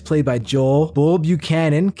Richards, played by Joel, Bull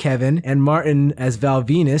Buchanan, Kevin, and Martin as Val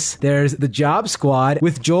Venus. There's the Job Squad,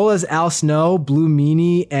 with Joel as Al Snow, Blue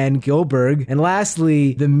Meanie, and Gilbert. And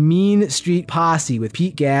lastly, the Mean Street Posse, with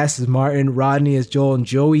Pete Gass as Martin, Rodney as Joel, and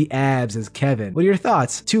Joey Abs as Kevin. What are your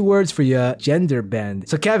thoughts? 2 words for you, gender bend.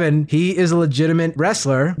 So Kevin, he is a legitimate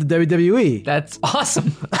wrestler, the WWE. That's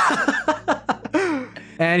awesome.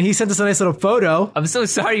 And he sent us a nice little photo. I'm so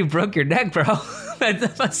sorry you broke your neck, bro.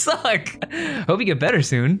 That must suck. Hope you get better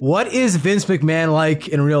soon. What is Vince McMahon like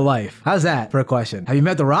in real life? How's that for a question? Have you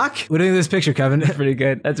met The Rock? What do you think of this picture, Kevin? That's pretty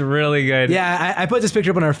good. That's really good. Yeah, I put this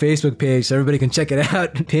picture up on our Facebook page so everybody can check it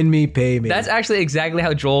out. Pin me, pay me. That's actually exactly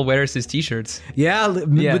how Joel wears his t-shirts. Yeah,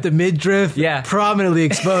 with the midriff prominently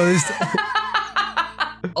exposed.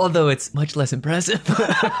 Although it's much less impressive.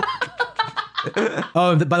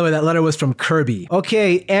 Oh, by the way, that letter was from Kirby.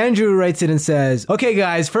 Okay, Andrew writes in and says, okay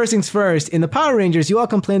guys, first things first, in the Power Rangers, you all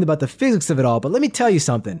complained about the physics of it all, but let me tell you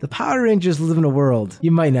something. The Power Rangers live in a world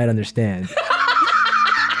you might not understand.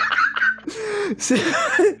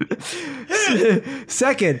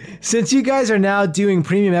 Second, since you guys are now doing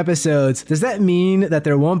premium episodes, does that mean that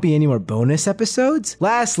there won't be any more bonus episodes?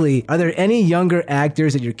 Lastly, are there any younger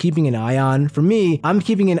actors that you're keeping an eye on? For me, I'm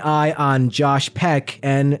keeping an eye on Josh Peck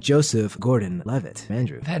and Joseph Gordon-Levitt.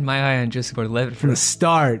 Andrew. I've had my eye on Joseph Gordon-Levitt from the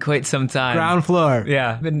start. Quite some time. Ground floor.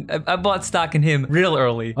 Yeah. I bought stock in him real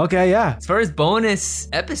early. Okay, yeah. As far as bonus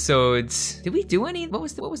episodes, did we do any? What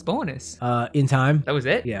was bonus? In Time. That was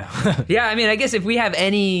it? Yeah. Yeah, I mean, I guess if we have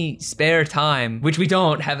any spare time, which we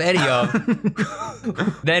don't have any of,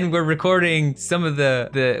 then we're recording some of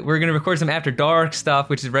we're going to record some After Dark stuff,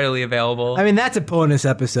 which is readily available. I mean, that's a bonus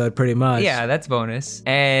episode, pretty much. Yeah, that's bonus.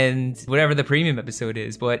 And whatever the premium episode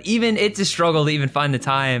is. But even it's a struggle to even find the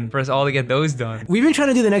time for us all to get those done. We've been trying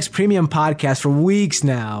to do the next premium podcast for weeks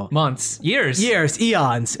now. Months. Years,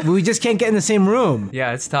 eons. We just can't get in the same room.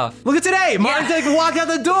 Yeah, it's tough. Look at today. Martin walked out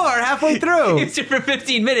the door halfway through. It's for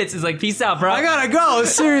 15 minutes. It's like, peace out, bro. I gotta go.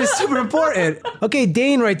 It's serious, super important. Okay,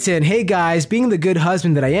 Dane writes in, hey guys, being the good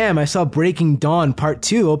husband that I am, I saw Breaking Dawn Part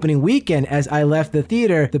 2 opening weekend. As I left the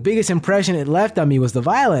theater, the biggest impression it left on me was the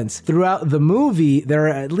violence. Throughout the movie, there are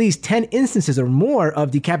at least 10 instances or more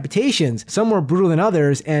of decapitations, some more brutal than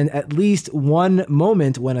others, and at least one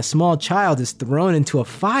moment when a small child is thrown into a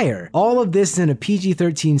fire. All of this in a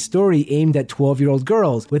PG-13 story aimed at 12-year-old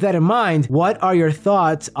girls. With that in mind, what are your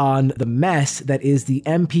thoughts on the mess that is the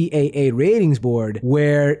MPAA ratings board,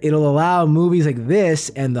 where it'll allow movies like this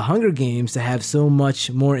and The Hunger Games to have so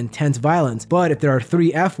much more intense violence, but if there are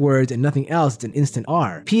 3 F words and nothing else, it's an instant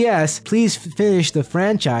R. P.S. Please finish the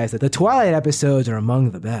franchise. The Twilight episodes are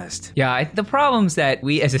among the best. Yeah, the problems that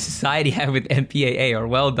we as a society have with MPAA are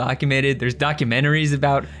well documented. There's documentaries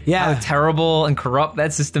about how terrible and corrupt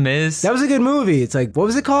that system is. That was a good movie. It's like, what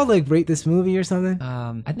was it called? Like, Rate This Movie or something?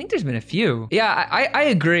 I think there's been a few. Yeah, I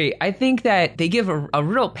agree. I think that they give a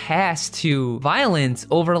real pass to violence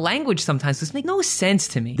over language sometimes. This makes no sense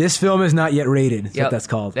to me. This film is not yet rated. That's what that's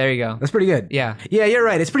called. There you go. That's pretty good. Yeah. Yeah, you're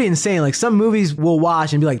right. It's pretty insane. Like, some movies we'll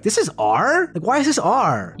watch and be like, this is R? Like, why is this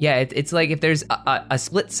R? Yeah, it's like if there's a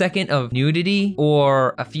split second of nudity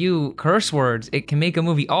or a few curse words, it can make a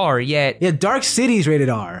movie R, yet... Yeah, Dark City's rated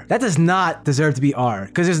R. That does not deserve to be R,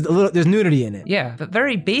 because there's nudity in it. Yeah, but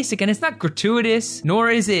very basic, and it's not gratuitous, nor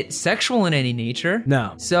is it sexual in any nature.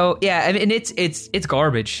 No. So, yeah, I mean, it's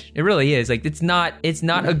garbage. It really is. Like, it's not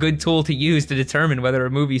a good tool to use to determine whether a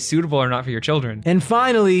movie's suitable or not for your children. And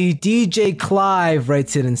finally, DJ Clive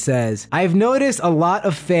writes in and says, I've noticed a lot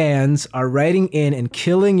of fans are writing in and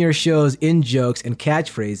killing your show's in-jokes and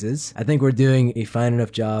catchphrases. I think we're doing a fine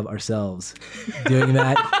enough job ourselves doing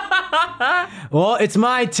that. Well, it's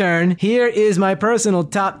my turn. Here is my personal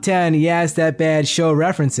top 10 Yes That Bad show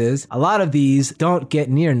references. A lot of these don't get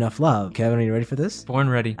near enough love. Kevin, are you ready for this? Born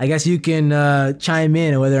ready. I guess you can chime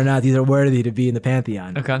in on whether or not these are worthy to be in the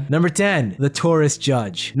Pantheon. Okay. Number 10, The Tourist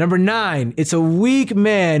Judge. Number 9, It's a Weak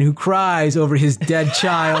Man Who Cries Over His Dead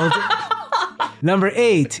Child. Number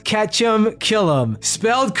 8, Catch 'em, Kill 'em.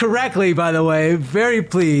 Spelled correctly, by the way. Very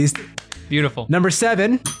pleased. Beautiful. Number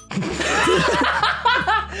 7.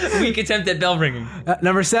 Weak attempt at bell ringing.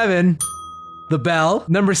 Number 7, The Bell.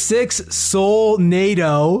 Number 6,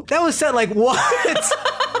 Soulnado. That was said like what?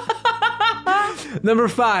 Number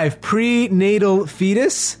 5, Prenatal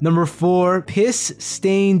Fetus. Number 4,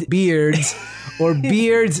 Piss-Stained Beards. Or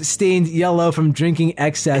beards stained yellow from drinking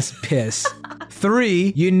excess piss.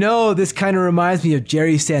 3, you know this kind of reminds me of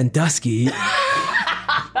Jerry Sandusky.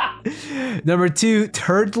 Number 2,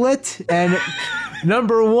 Turdlet. And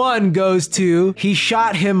number 1 goes to, he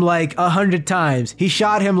shot him like 100 times. He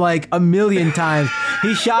shot him like 1,000,000 times.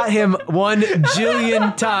 He shot him 1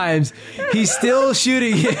 jillion times. He's still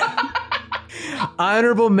shooting him.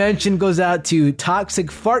 Honorable mention goes out to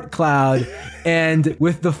Toxic Fart Cloud and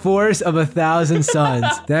With the Force of 1,000 Suns.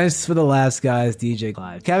 Thanks for the laughs, guys. DJ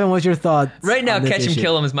Clive. Kevin, what's your thoughts? Right now, Catch 'em, issue?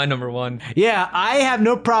 Kill 'em is my number 1. Yeah, I have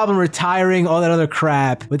no problem retiring all that other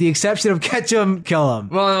crap, with the exception of Catch 'em, Kill 'em.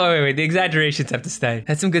 Well, wait. The exaggerations have to stay.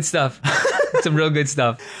 That's some good stuff. Some real good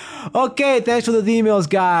stuff. Okay, thanks for the emails,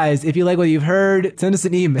 guys. If you like what you've heard, send us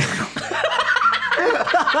an email.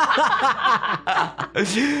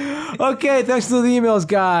 Okay, thanks for the emails,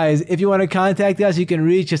 guys. If you want to contact us, you can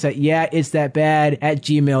reach us at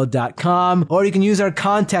yeahitsthatbad@gmail.com, or you can use our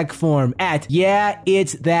contact form at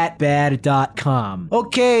yeahitsthatbad.com.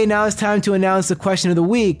 Okay, now it's time to announce the question of the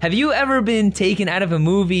week. Have you ever been taken out of a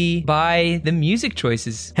movie by the music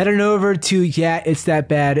choices? Head on over to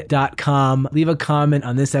yeahitsthatbad.com. Leave a comment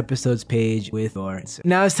on this episode's page with your answer.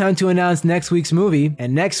 Now it's time to announce next week's movie,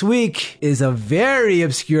 and next week is a very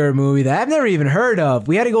obscure movie that I've never even heard of.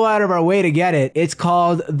 We had to go out of our way to get it. It's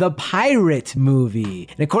called The Pirate Movie.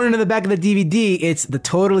 And according to the back of the DVD, it's the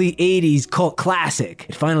totally 80s cult classic.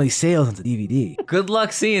 It finally sails onto DVD. Good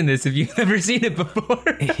luck seeing this if you've never seen it before.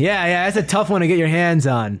 Yeah, that's a tough one to get your hands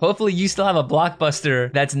on. Hopefully you still have a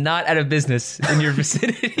Blockbuster that's not out of business in your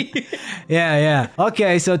vicinity. Yeah.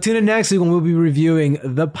 Okay, so tune in next week when we'll be reviewing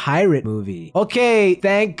The Pirate Movie. Okay,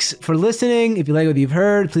 thanks for listening. If you like what you've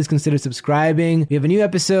heard, please consider subscribing. We have a new episode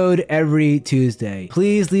episode every Tuesday.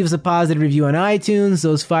 Please leave us a positive review on iTunes.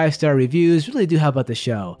 Those 5-star reviews really do help out the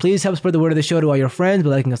show. Please help spread the word of the show to all your friends by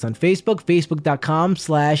liking us on Facebook,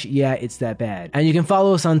 facebook.com/YeahIt'sThatBad. And you can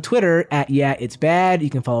follow us on Twitter at YeahIt'sBad. You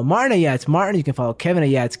can follow Martin at YeahIt'sMartin. You can follow Kevin at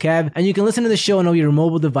YeahIt'sKev. And you can listen to the show on all your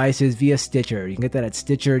mobile devices via Stitcher. You can get that at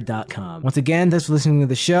Stitcher.com. Once again, thanks for listening to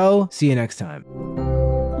the show. See you next time.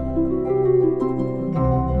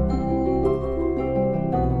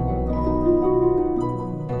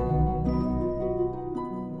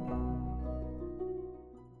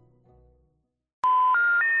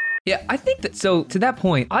 Yeah, I think that, so to that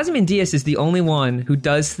point, Ozymandias is the only one who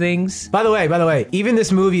does things. By the way, even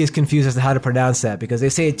this movie is confused as to how to pronounce that because they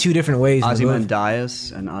say it two different ways in the movie.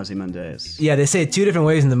 Ozymandias and Ozymandias. Yeah, they say it two different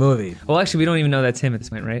ways in the movie. Well, actually, we don't even know that's him at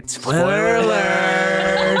this point, right? Spoiler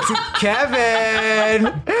alert! Kevin!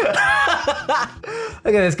 Look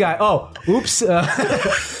at this guy. Oh, oops.